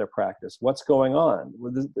meta practice? What's going on?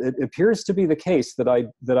 It appears to be the case that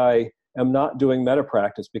I am not doing meta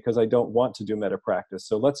practice because I don't want to do meta practice.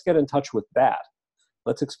 So let's get in touch with that.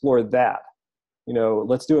 Let's explore that. You know,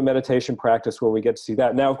 let's do a meditation practice where we get to see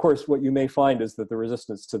that. Now, of course, what you may find is that the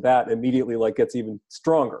resistance to that immediately gets even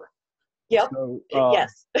stronger. Yep. So,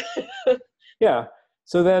 yes. Yeah.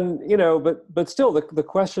 So then, you know, but still the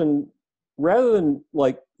question, rather than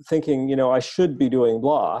thinking, you know, I should be doing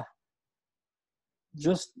blah,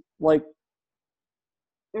 just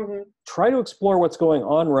try to explore what's going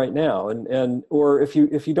on right now. And or if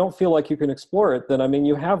you don't feel like you can explore it, then I mean,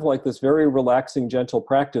 you have this very relaxing, gentle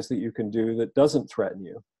practice that you can do that doesn't threaten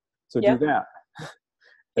you. So do that.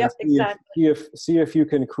 Yep, exactly. See if you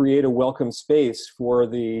can create a welcome space for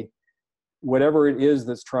the whatever it is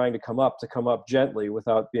that's trying to come up gently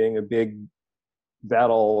without being a big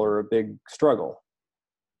battle or a big struggle.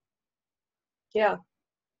 Yeah.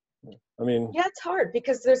 I mean, yeah, it's hard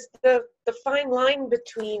because there's the fine line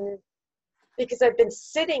between, because I've been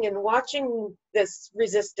sitting and watching this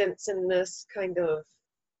resistance and this kind of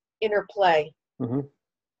interplay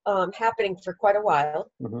happening for quite a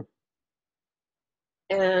while. Mm-hmm.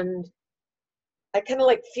 And I kind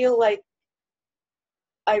of feel like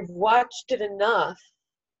I've watched it enough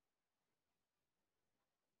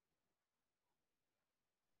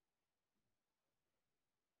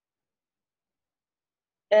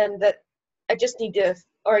and that I just need to,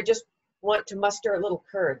 or I just want to muster a little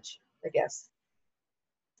courage, I guess,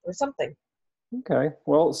 or something. Okay.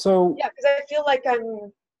 Well, so yeah, because I feel like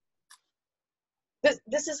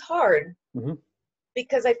this is hard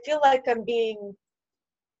because I feel like I'm being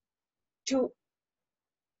too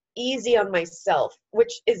easy on myself,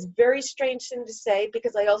 which is very strange thing to say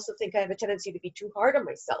because I also think I have a tendency to be too hard on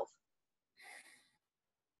myself.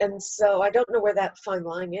 And so I don't know where that fine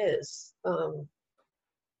line is.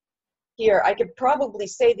 Here, I could probably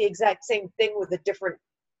say the exact same thing with a different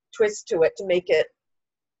twist to it to make it,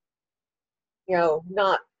 you know,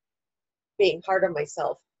 not being hard on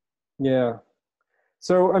myself. Yeah.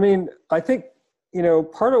 So, I mean, I think, you know,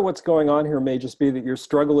 part of what's going on here may just be that you're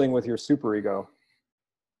struggling with your superego.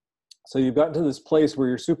 So you've gotten to this place where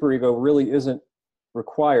your superego really isn't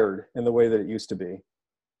required in the way that it used to be.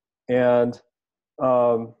 And,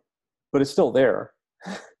 but it's still there.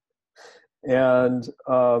 And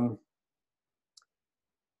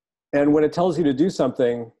when it tells you to do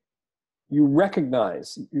something, you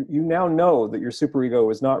recognize, you now know that your superego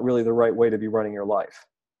is not really the right way to be running your life,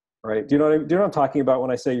 right? Do you know what I'm talking about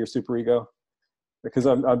when I say your superego? Because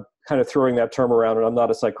I'm kind of throwing that term around, and I'm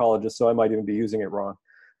not a psychologist, so I might even be using it wrong.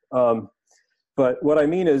 But what I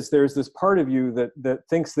mean is there's this part of you that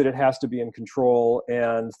thinks that it has to be in control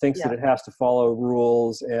and thinks that it has to follow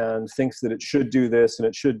rules and thinks that it should do this and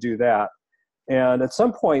it should do that. And at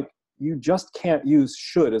some point, you just can't use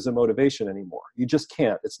should as a motivation anymore. You just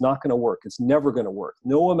can't. It's not going to work. It's never going to work.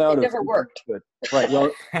 No amount of never worked. Good. Right. Well,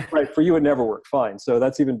 right. For you, it never worked. Fine. So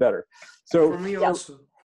that's even better. So for me also.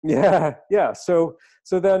 Yeah. Yeah. So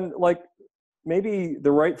then maybe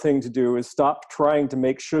the right thing to do is stop trying to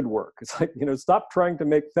make should work. It's like, stop trying to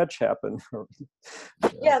make fetch happen.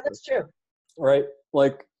 Yeah, that's true. Right.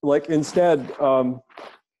 Like instead,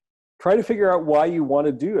 try to figure out why you want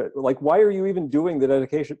to do it. Like, why are you even doing the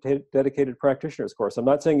dedicated practitioner's course? I'm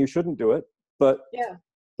not saying you shouldn't do it, but Yeah.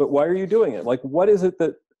 but why are you doing it? Like, what is it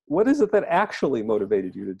that actually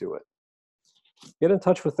motivated you to do it? Get in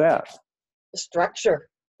touch with that. The structure.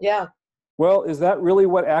 Yeah. Well, is that really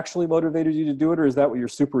what actually motivated you to do it, or is that what your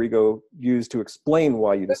superego used to explain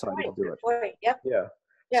why you decided to do it? Good point. Yep. Yeah.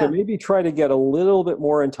 Yeah. So maybe try to get a little bit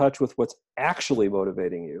more in touch with what's actually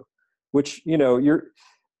motivating you, which,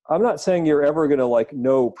 I'm not saying you're ever going to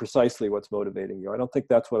know precisely what's motivating you. I don't think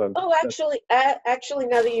that's what I'm. Oh, actually,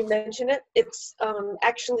 now that you mention it, it's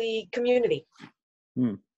actually community.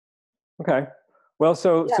 Okay. Well,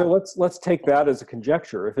 so Yeah. let's take that as a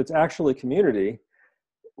conjecture. If it's actually community,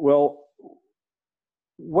 well,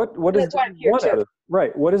 what is That's why I'm here too.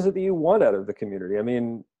 what is it that you want out of the community? I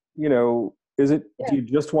mean, is it, do you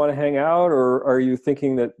just want to hang out, or are you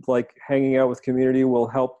thinking that hanging out with community will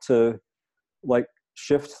help to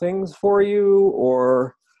shift things for you,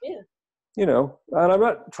 or, and I'm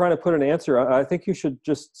not trying to put an answer. I think you should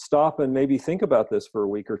just stop and maybe think about this for a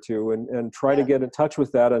week or two and try to get in touch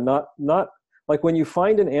with that, and not when you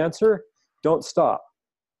find an answer, don't stop.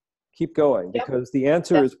 Keep going, because the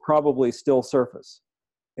answer is probably still surface.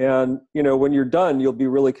 And, when you're done, you'll be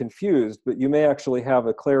really confused, but you may actually have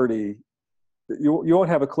a clarity. You won't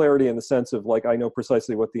have a clarity in the sense of I know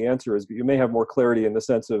precisely what the answer is, but you may have more clarity in the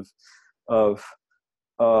sense of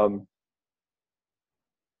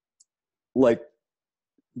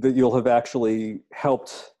that you'll have actually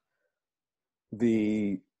helped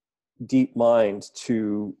the deep mind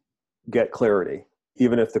to get clarity,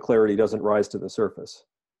 even if the clarity doesn't rise to the surface.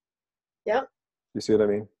 Yep. You see what I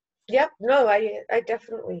mean? Yep. No, I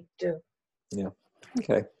definitely do. Yeah.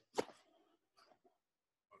 Okay.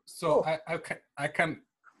 So I kind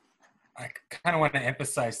of want to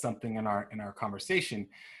emphasize something in our conversation,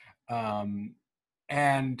 and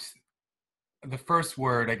the first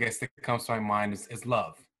word I guess that comes to my mind is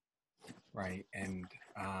love, right? And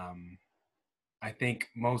I think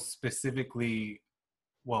most specifically,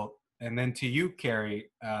 well, and then to you,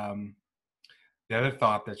 Carrie, the other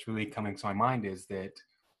thought that's really coming to my mind is that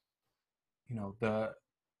the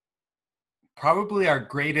probably our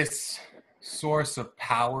greatest source of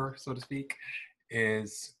power, so to speak,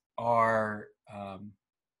 is our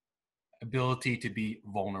ability to be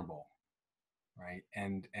vulnerable, right?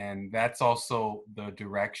 And that's also the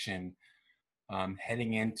direction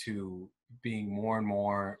heading into being more and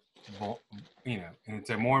more, and it's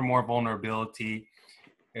a more and more vulnerability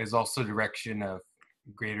is also direction of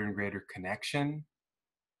greater and greater connection,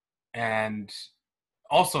 and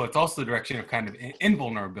also it's also the direction of kind of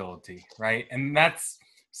invulnerability, right? And that's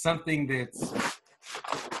something that's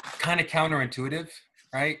kind of counterintuitive,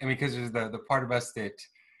 right? I mean, because there's the part of us that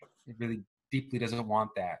really deeply doesn't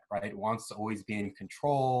want that, right? It wants to always be in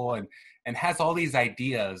control and has all these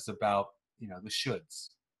ideas about, the shoulds,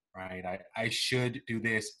 right? I should do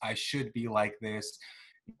this. I should be like this.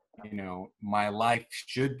 My life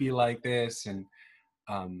should be like this. And,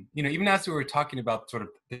 even as we were talking about sort of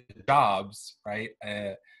the jobs, right?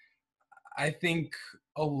 I think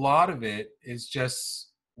a lot of it is just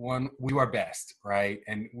one, we do our best, right?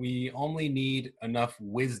 And we only need enough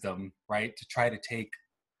wisdom, right, to try to take,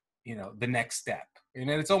 the next step. And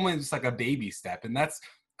it's almost like a baby step. And that's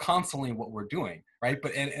constantly what we're doing, right?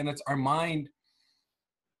 But, and it's our mind,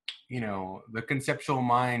 the conceptual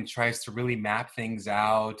mind tries to really map things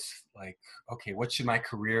out, like, okay, what should my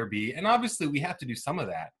career be? And obviously we have to do some of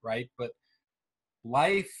that, right? But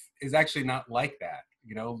life is actually not like that.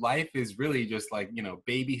 Life is really just like,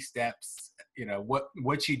 baby steps,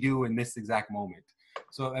 what you do in this exact moment.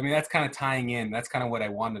 So, I mean, that's kind of tying in, that's kind of what I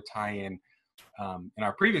wanted to tie in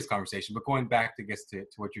our previous conversation, but going back to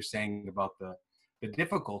what you're saying about the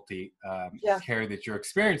difficulty, Carrie, that you're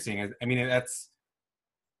experiencing.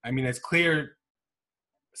 It's clear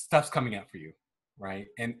stuff's coming out for you, right?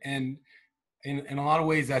 And in a lot of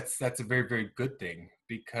ways, that's a very, very good thing,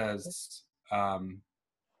 because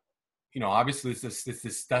obviously it's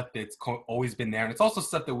this stuff that's always been there, and it's also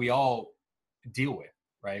stuff that we all deal with,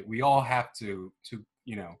 right? We all have to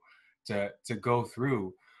go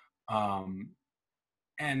through,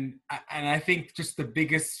 and I think just the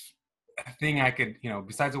biggest thing I could,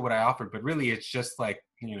 besides what I offered, but really it's just like,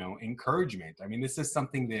 encouragement. I mean, this is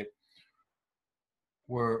something that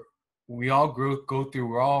we all go through.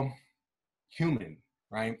 We're all human,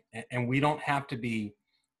 right? And we don't have to be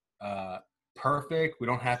perfect. We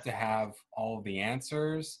don't have to have all the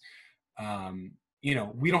answers.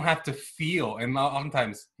 we don't have to feel, and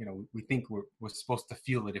oftentimes, we think we're supposed to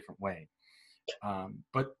feel a different way.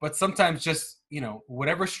 But sometimes just,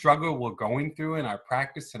 whatever struggle we're going through in our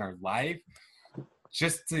practice, in our life,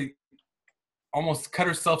 just to almost cut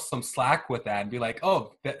ourselves some slack with that and be like,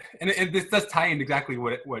 oh, and this does tie in exactly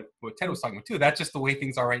what Ted was talking about too. That's just the way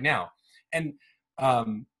things are right now. And, but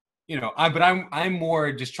I'm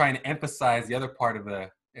more just trying to emphasize the other part of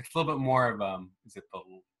it's a little bit more of, is it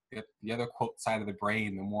the other quote side of the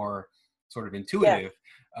brain, the more sort of intuitive,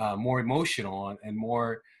 more emotional, and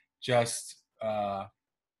more just, try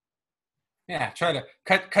to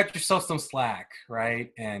cut yourself some slack,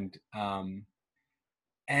 right? And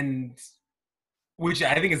which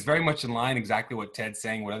I think is very much in line exactly what Ted's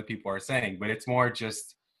saying, what other people are saying, but it's more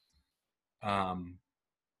just,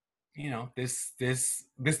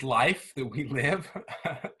 this life that we live,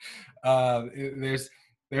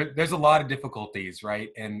 there's a lot of difficulties, right?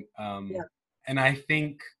 And and I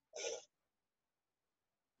think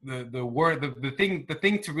the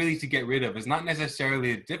thing to get rid of is not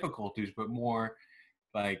necessarily the difficulties, but more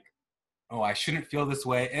like, oh, I shouldn't feel this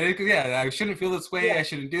way. And I shouldn't feel this way. I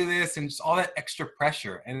shouldn't do this. And just all that extra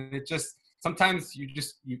pressure. And it just, sometimes you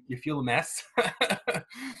feel a mess.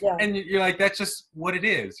 And you're like, that's just what it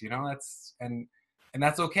is, and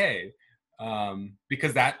that's okay.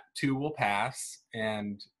 Because that too will pass.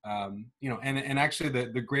 And, and actually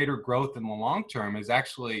the greater growth in the long term is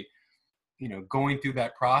actually, going through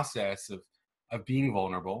that process of being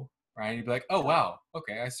vulnerable. Right. You'd be like, oh, wow.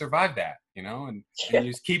 Okay. I survived that, and you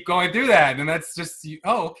just keep going through that. And that's just,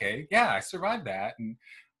 oh, okay. Yeah, I survived that. And,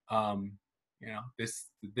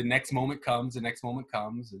 the next moment comes, and, and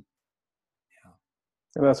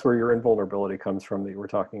that's where your invulnerability comes from that you were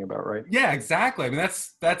talking about, right? Yeah, exactly. I mean,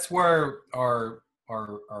 that's where our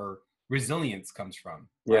resilience comes from.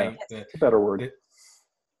 Right? Yeah. It's a better word.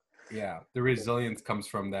 The resilience comes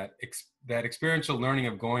from that experiential learning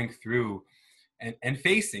of going through and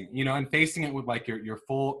facing, and facing it with like your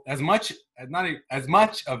full, not as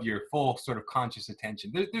much of your full sort of conscious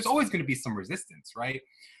attention. There's always going to be some resistance, right?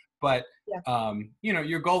 But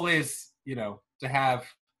your goal is, to have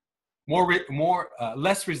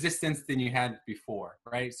less resistance than you had before,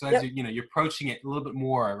 right? So as you're approaching it a little bit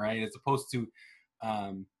more, right, as opposed to,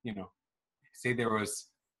 say there was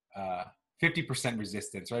 50%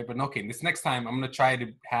 resistance, right? But okay, this next time I'm going to try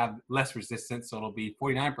to have less resistance, so it'll be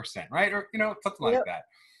 49%, right? Or, something like that.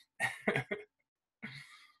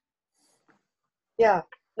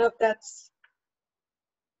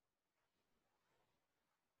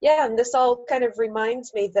 And this all kind of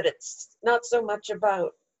reminds me that it's not so much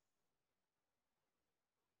about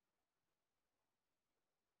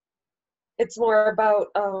it's more about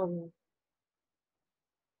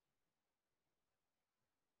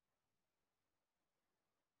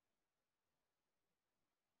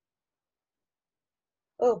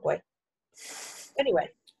oh boy. Anyway.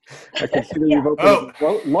 I can see that you've opened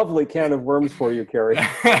a lovely can of worms for you, Carrie.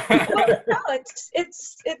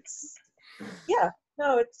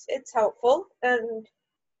 It's helpful. And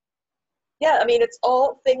I mean, it's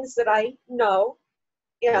all things that I know,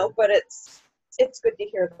 but it's good to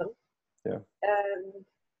hear them. Yeah. And,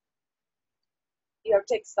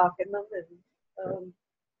 take stock in them. And,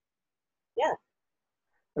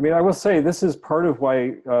 I mean, I will say this is part of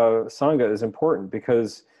why Sangha is important,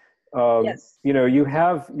 because, you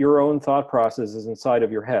have your own thought processes inside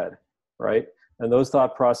of your head, right? And those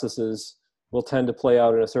thought processes will tend to play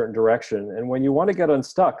out in a certain direction. And when you want to get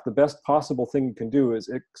unstuck, the best possible thing you can do is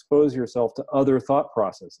expose yourself to other thought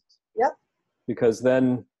processes. Yep. Because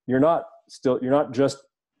then you're not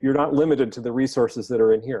limited to the resources that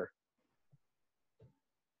are in here.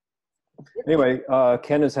 Anyway,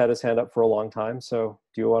 Ken has had his hand up for a long time. So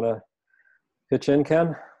do you want to pitch in,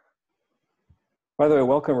 Ken? By the way,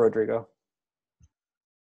 welcome, Rodrigo.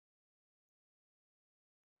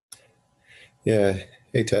 Yeah.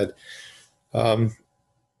 Hey, Ted.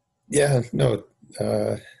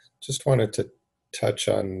 Just wanted to touch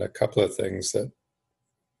on a couple of things that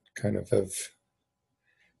kind of have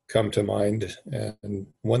come to mind. And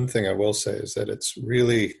one thing I will say is that it's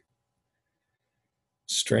really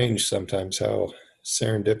strange sometimes how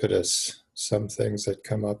serendipitous some things that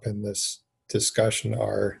come up in this discussion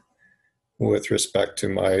are with respect to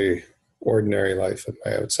my ordinary life and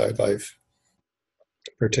my outside life,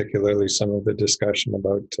 particularly some of the discussion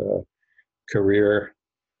about career,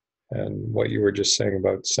 and what you were just saying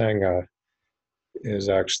about Sangha is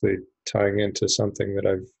actually tying into something that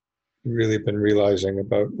I've really been realizing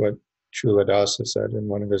about what Chula Dasa said in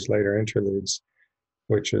one of his later interludes,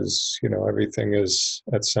 which is, everything is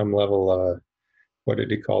at some level what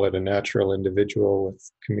did he call it, a natural individual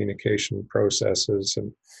with communication processes,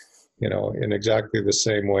 and in exactly the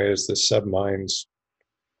same way as the subminds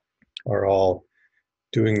are all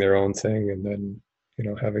doing their own thing, and then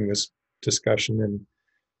having this discussion in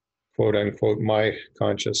quote unquote my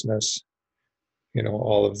consciousness.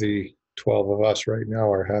 All of the 12 of us right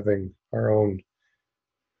now are having our own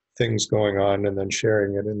things going on and then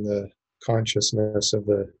sharing it in the consciousness of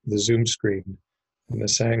the Zoom screen and the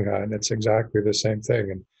Sangha, and it's exactly the same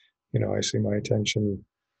thing. And I see my attention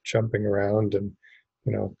jumping around, and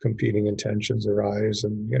competing intentions arise,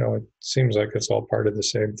 and it seems like it's all part of the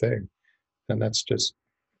same thing, and that's just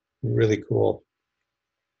really cool.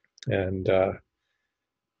 And so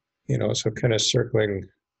kind of circling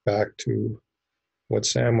back to what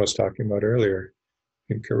Sam was talking about earlier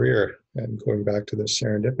in career and going back to the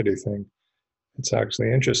serendipity thing, it's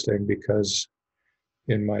actually interesting because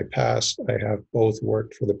in my past, I have both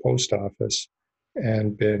worked for the post office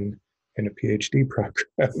and been in a PhD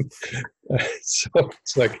program. So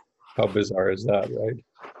it's like, how bizarre is that, right?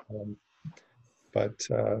 And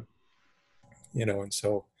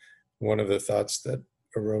so one of the thoughts that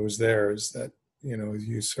arose there is that,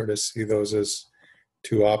 you sort of see those as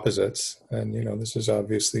two opposites. And, this is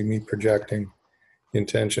obviously me projecting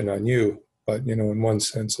intention on you, but, in one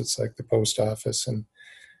sense, it's like the post office and,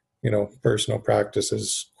 personal practice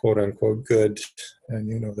is quote unquote good. And,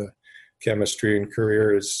 the chemistry and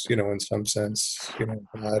career is, in some sense,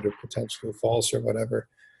 bad or potentially false or whatever.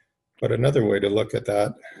 But another way to look at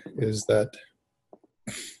that is that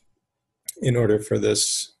in order for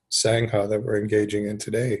this Sangha that we're engaging in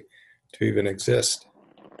today to even exist,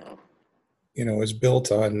 is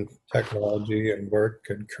built on technology and work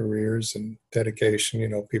and careers and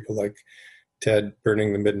dedication. People like Ted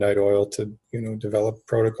burning the midnight oil to, develop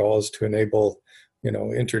protocols to enable,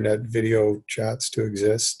 internet video chats to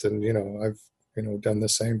exist. And, I've, done the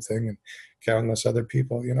same thing, and countless other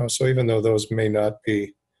people, so even though those may not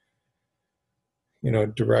be,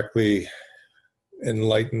 directly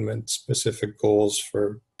enlightenment specific goals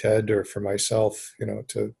for Ted or for myself,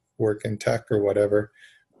 to work in tech or whatever,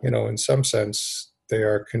 in some sense they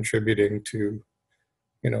are contributing to,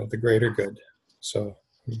 the greater good. So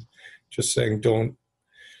just saying, don't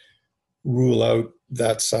rule out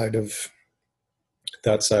that side of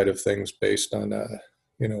things based on,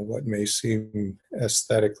 what may seem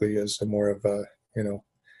aesthetically as a more of a,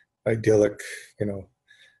 idyllic,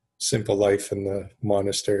 simple life in the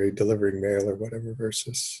monastery delivering mail or whatever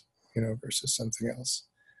versus something else.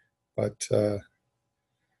 But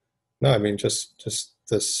no, I mean, just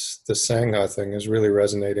this Sangha thing is really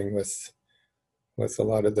resonating with a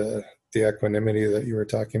lot of the equanimity that you were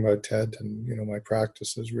talking about, Ted. And, my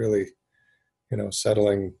practice is really,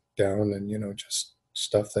 settling down, and, just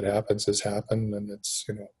stuff that happens has happened. And it's,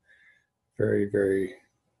 very, very,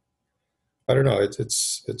 I don't know,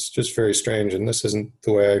 it's just very strange. And this isn't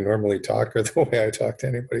the way I normally talk or the way I talk to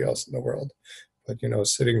anybody else in the world. But,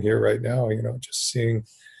 sitting here right now, just seeing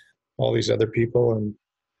all these other people and,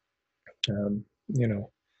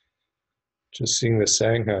 just seeing the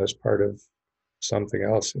Sangha as part of something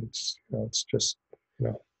else. It's, it's just,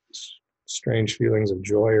 strange feelings of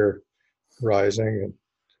joy are rising,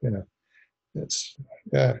 and, it's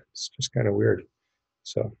just kind of weird.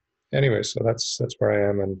 So anyway, so that's where I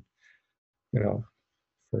am. And,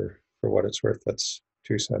 for what it's worth, that's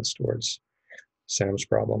 2 cents towards Sam's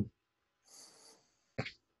problem.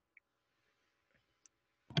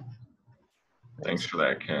 Thanks for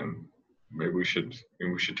that, Ken. Maybe we should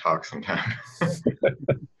talk sometime.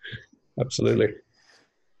 Absolutely.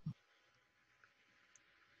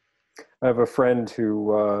 I have a friend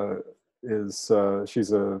who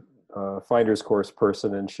she's a finder's course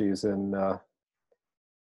person, and she's in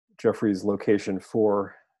Jeffrey's location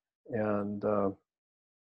 4, and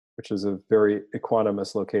which is a very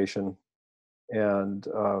equanimous location. And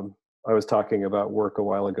I was talking about work a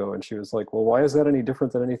while ago, and she was like, well, why is that any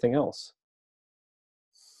different than anything else?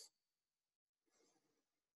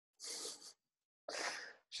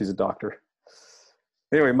 She's a doctor.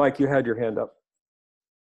 Anyway, Mike, you had your hand up.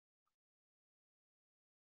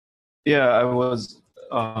 Yeah, I was,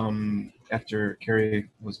 after Carrie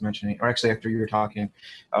was mentioning, or actually after you were talking,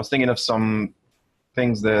 I was thinking of some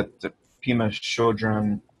things that Pima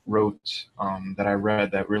Chodron wrote that I read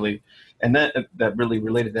that really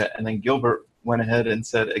related to that. And then Gilbert went ahead and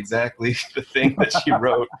said exactly the thing that she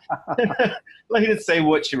wrote. Well, he didn't say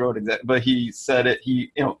what she wrote exactly, but he said it,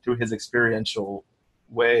 through his experiential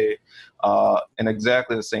way, and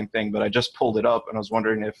exactly the same thing. But I just pulled it up, and I was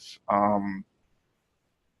wondering if,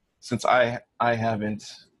 since I haven't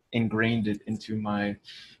ingrained it into my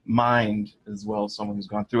mind as well as someone who's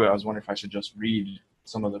gone through it. I was wondering if I should just read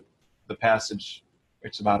some of the passage.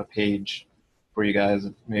 It's about a page for you guys.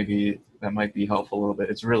 Maybe that might be helpful a little bit.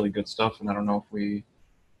 It's really good stuff, and I don't know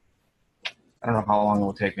how long it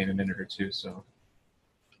will take, maybe a minute or two. So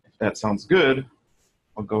if that sounds good,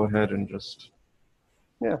 I'll go ahead and just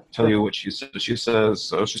tell you what she says. She says,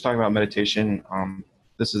 so she's talking about meditation.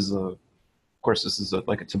 This is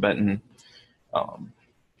like a Tibetan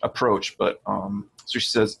approach, but so she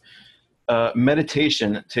says,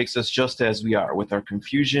 meditation takes us just as we are, with our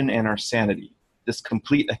confusion and our sanity. This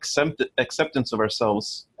complete acceptance of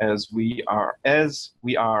ourselves as we are is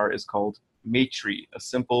called Maitri, a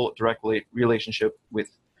simple, direct relationship with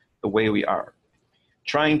the way we are.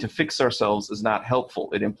 Trying to fix ourselves is not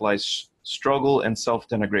helpful. It implies struggle and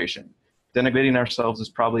self-denigration. Denigrating ourselves is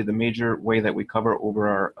probably the major way that we cover over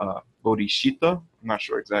our bodhicitta. I'm not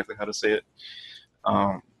sure exactly how to say it.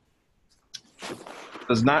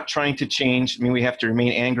 Does not trying to change mean we have to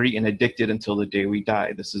remain angry and addicted until the day we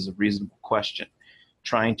die? This is a reasonable question.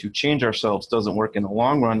 Trying to change ourselves doesn't work in the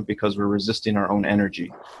long run because we're resisting our own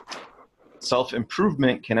energy.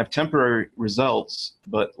 Self-improvement can have temporary results,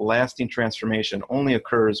 but lasting transformation only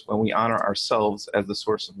occurs when we honor ourselves as the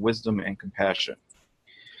source of wisdom and compassion.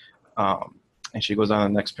 And she goes on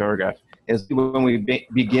in the next paragraph. Is when we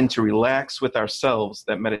begin to relax with ourselves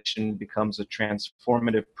that meditation becomes a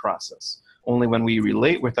transformative process. Only when we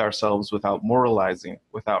relate with ourselves without moralizing,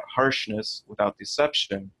 without harshness, without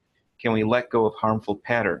deception, can we let go of harmful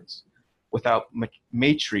patterns. Without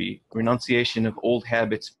maitri, renunciation of old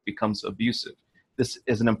habits becomes abusive. This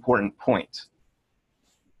is an important point.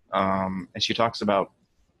 And she talks about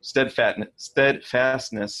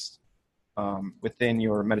steadfastness within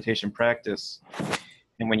your meditation practice.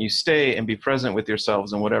 And when you stay and be present with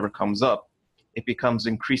yourselves and whatever comes up, it becomes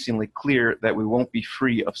increasingly clear that we won't be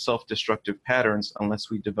free of self-destructive patterns unless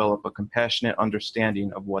we develop a compassionate understanding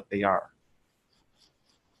of what they are.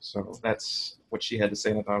 So that's what she had to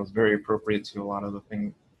say, and I thought it was very appropriate to a lot of the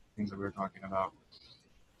things that we were talking about.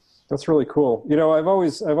 That's really cool. You know, I've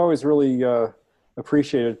always really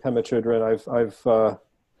appreciated Pema Chodron.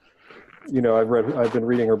 I've been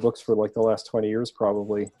reading her books for like the last 20 years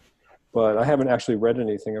probably, but I haven't actually read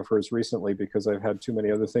anything of hers recently because I've had too many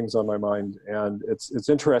other things on my mind. And it's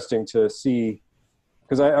interesting to see,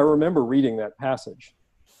 because I remember reading that passage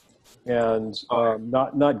and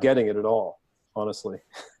not getting it at all, honestly.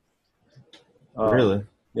 Really?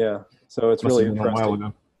 Yeah. So it's really interesting. A while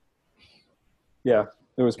ago. Yeah,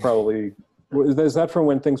 it was probably. Is that from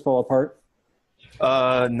When Things Fall Apart?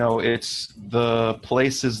 No, it's the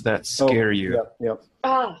places that scare you. Yep.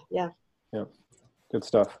 Yeah. Yeah. Good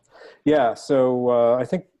stuff. Yeah. So I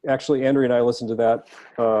think actually Andrea and I listened to that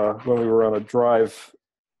when we were on a drive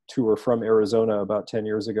tour from Arizona about 10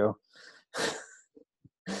 years ago.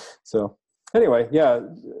 So anyway, yeah,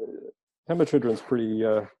 Pema Chodron's pretty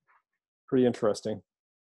interesting.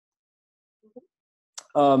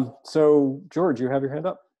 So George, you have your hand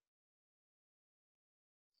up.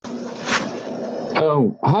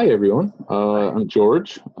 Oh, hi everyone. I'm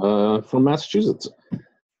George from Massachusetts.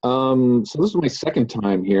 So this is my second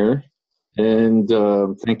time here, and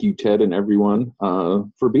thank you, Ted, and everyone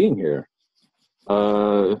for being here.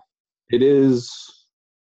 It is,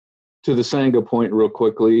 to the Sangha point real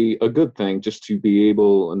quickly, a good thing just to be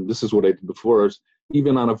able, and this is what I did before, is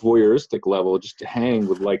even on a voyeuristic level, just to hang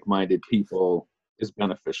with like-minded people is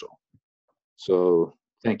beneficial. So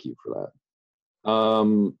thank you for that.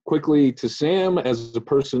 Quickly to Sam, as a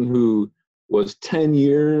person who was 10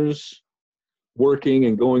 years working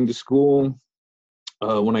and going to school,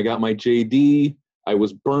 when I got my JD, I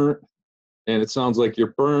was burnt, and it sounds like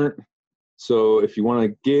you're burnt. So if you want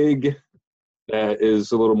a gig that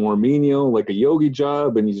is a little more menial, like a yogi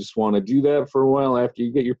job, and you just want to do that for a while after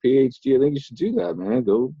you get your PhD, I think you should do that, man.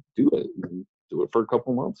 Go do it. Do it for a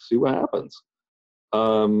couple months, see what happens.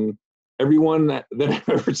 Everyone that I've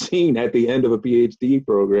ever seen at the end of a PhD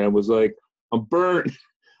program was like, I'm burnt.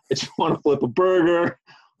 I just want to flip a burger.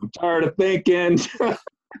 I'm tired of thinking.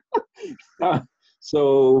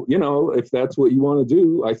 So, you know, if that's what you want to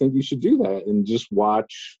do, I think you should do that and just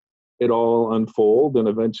watch it all unfold, and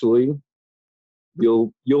eventually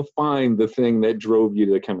you'll find the thing that drove you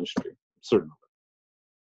to chemistry, certainly.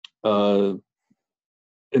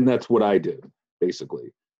 And that's what I did,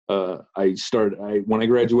 basically. When I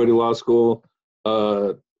graduated law school,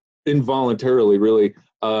 involuntarily, really,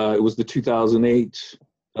 it was the 2008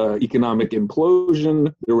 economic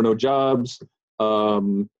implosion. There were no jobs.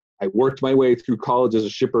 I worked my way through college as a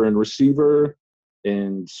shipper and receiver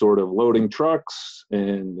and sort of loading trucks.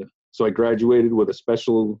 And so I graduated with a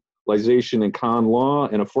special specialization in con law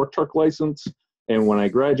and a fork truck license. And when I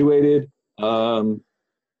graduated, I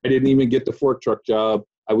didn't even get the fork truck job.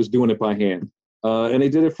 I was doing it by hand. And I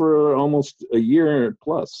did it for almost a year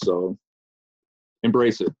plus. So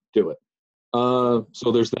embrace it, do it.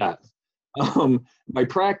 So there's that. My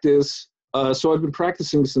practice, so I've been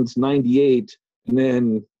practicing since 98. And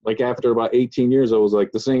then like after about 18 years, I was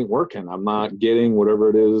like, this ain't working. I'm not getting whatever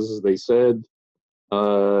it is they said.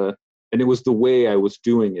 And it was the way I was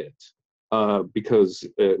doing it, because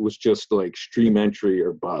it was just like stream entry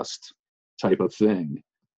or bust type of thing.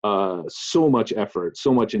 So much effort,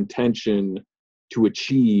 so much intention to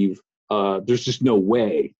achieve. There's just no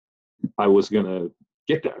way I was going to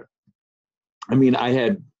get there. I mean, I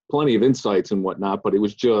had plenty of insights and whatnot, but it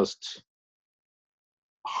was just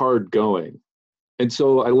hard going. And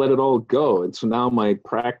so I let it all go. And so now my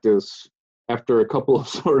practice, after a couple of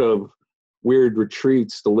sort of weird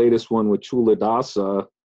retreats, the latest one with Chula Dasa,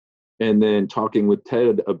 and then talking with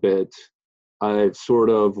Ted a bit, I've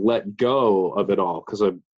sort of let go of it all, because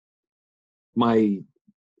my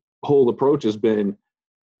whole approach has been,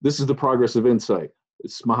 this is the progress of insight.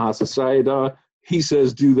 It's Mahasa Sayadaw. He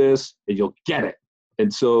says, do this, and you'll get it.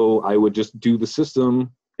 And so I would just do the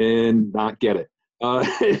system and not get it.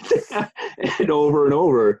 And over and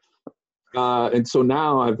over. And so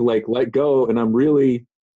now I've like let go, and I'm really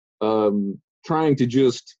trying to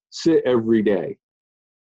just sit every day.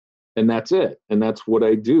 And that's it. And that's what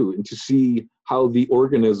I do. And to see how the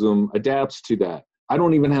organism adapts to that. I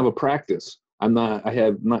don't even have a practice. I'm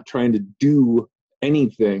not trying to do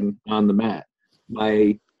anything on the mat.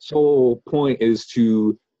 My sole point is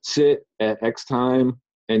to sit at X time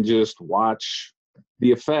and just watch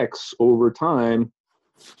the effects over time,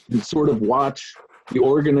 and sort of watch the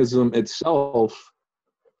organism itself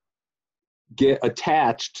get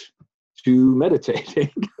attached to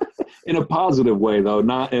meditating in a positive way, though,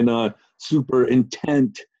 not in a super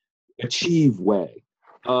intent achieve way,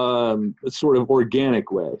 a sort of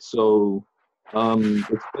organic way. So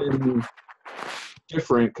it's been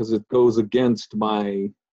different because it goes against my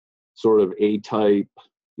sort of A-type,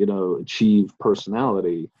 achieve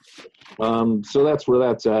personality. So that's where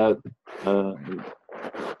that's at.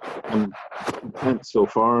 I'm content so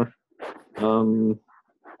far.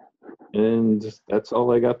 And that's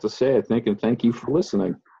all I got to say, I think, and thank you for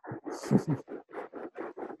listening.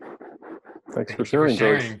 Thanks for sharing,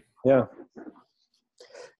 George. Yeah.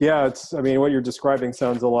 Yeah, what you're describing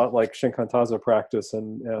sounds a lot like Shinkantaza practice,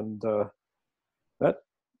 and that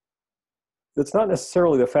it's not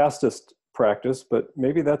necessarily the fastest practice, but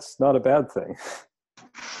maybe that's not a bad thing.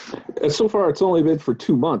 And so far, it's only been for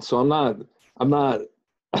 2 months, so I'm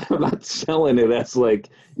not selling it as like,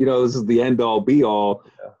 this is the end all be all.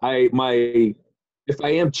 Yeah. If I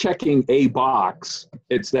am checking a box,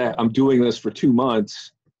 it's that I'm doing this for 2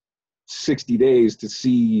 months, 60 days to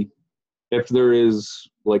see if there is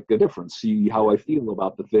like a difference, see how I feel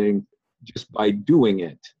about the thing just by doing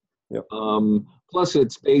it. Yep. Plus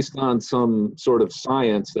it's based on some sort of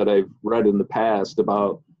science that I've read in the past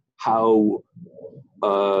about how,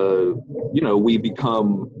 we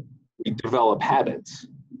develop habits.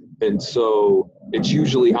 And so it's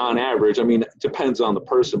usually on average, it depends on the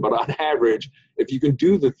person, but on average, if you can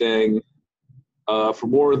do the thing for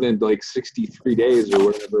more than like 63 days or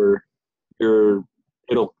whatever,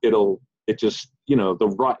 it just,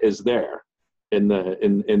 the rut is there in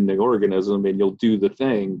the organism, and you'll do the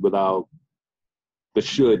thing without the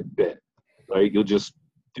should bit, right? You'll just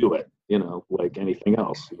do it, like anything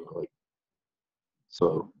else.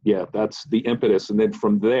 So yeah, that's the impetus. And then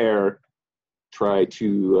from there, try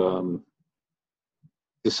to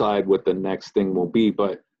decide what the next thing will be.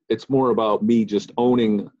 But it's more about me just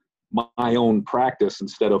owning my own practice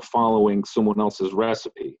instead of following someone else's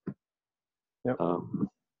recipe. Yep.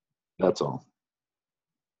 That's all.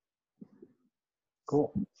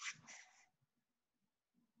 Cool.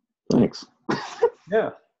 Thanks.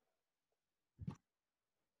 Yeah.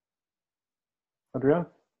 Adrian?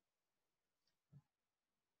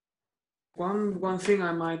 One thing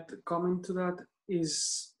I might comment to that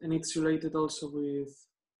is, and it's related also with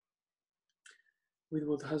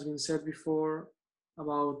what has been said before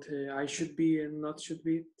about I should be and not should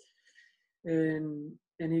be, and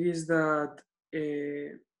it is that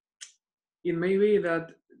it may be that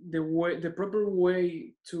the proper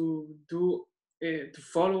way to do to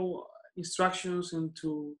follow instructions and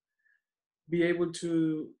to be able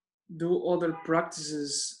to do other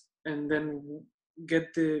practices and then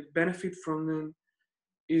get the benefit from them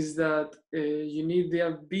is that you need the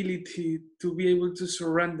ability to be able to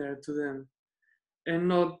surrender to them, and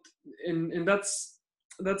not and that's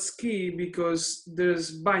that's key because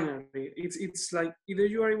there's binary. It's like either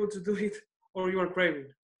you are able to do it or you are craving.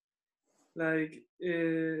 Like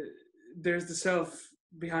there's the self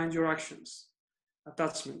behind your actions,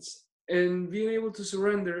 attachments, and being able to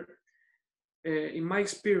surrender. In my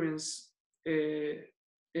experience,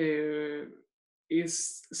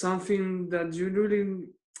 is something that you really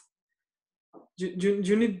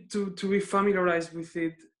you need to be familiarized with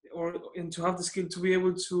it, or and to have the skill to be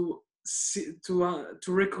able to see, to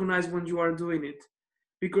recognize when you are doing it,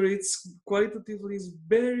 because it's qualitatively is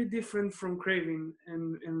very different from craving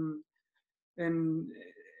and and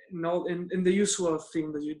the usual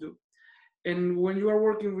thing that you do. And when you are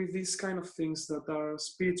working with these kind of things that are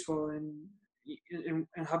spiritual and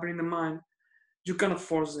happen in the mind, you cannot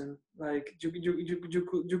force them. Like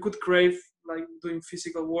you could crave like doing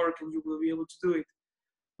physical work and you will be able to do it,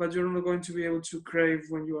 but you're not going to be able to crave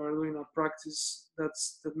when you are doing a practice that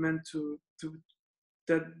meant to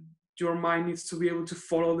that your mind needs to be able to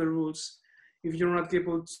follow the rules if you're not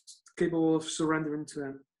capable of surrendering to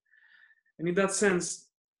them. And in that sense,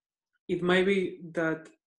 it might be that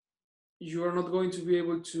you are not going to be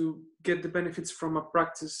able to get the benefits from a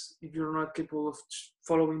practice if you're not capable of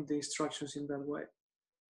following the instructions in that way.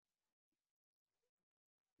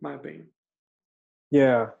 My opinion.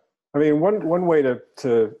 Yeah, I mean, one way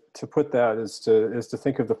to put that is to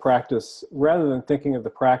think of the practice, rather than thinking of the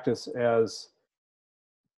practice as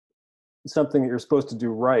something that you're supposed to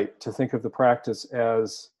do right, to think of the practice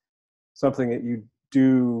as something that you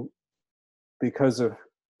do because of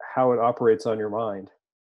how it operates on your mind.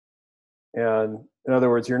 And in other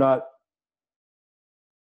words, the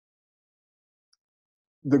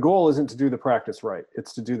goal isn't to do the practice right,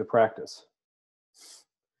 it's to do the practice.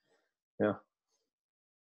 Yeah.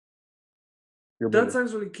 That's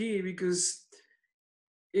actually key, because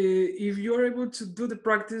if you're able to do the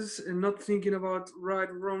practice and not thinking about right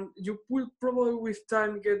or wrong, you will probably with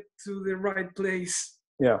time get to the right place.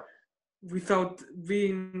 Yeah. Without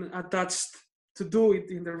being attached to do it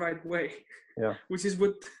in the right way. Yeah. Which is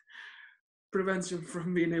what prevents you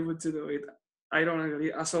from being able to do it. I don't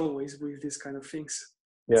agree, as always, with these kind of things.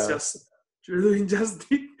 Yeah. It's just you're doing just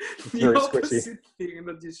the opposite thing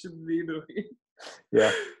that you should be doing.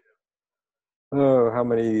 Yeah. Oh, how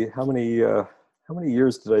many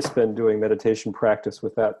years did I spend doing meditation practice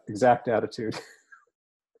with that exact attitude?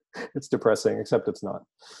 It's depressing, except it's not.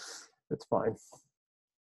 It's fine.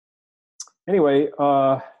 Anyway,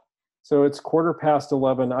 so it's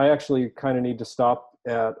 11:15. I actually kind of need to stop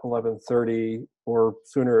at 11:30 or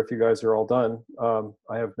sooner if you guys are all done.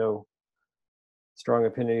 I have no strong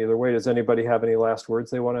opinion either way. Does anybody have any last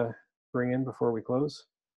words they want to bring in before we close?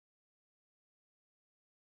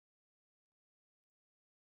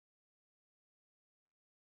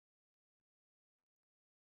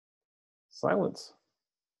 Silence.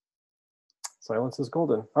 Silence is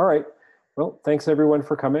golden. All right. Well, thanks everyone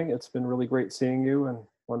for coming. It's been really great seeing you and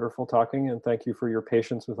wonderful talking. And thank you for your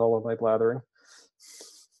patience with all of my blathering.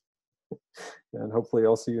 And hopefully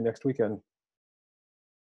I'll see you next weekend.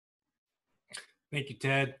 Thank you,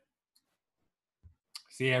 Ted.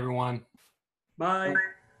 See you, everyone. Bye.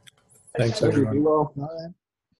 Thanks, everyone. Well, Bye.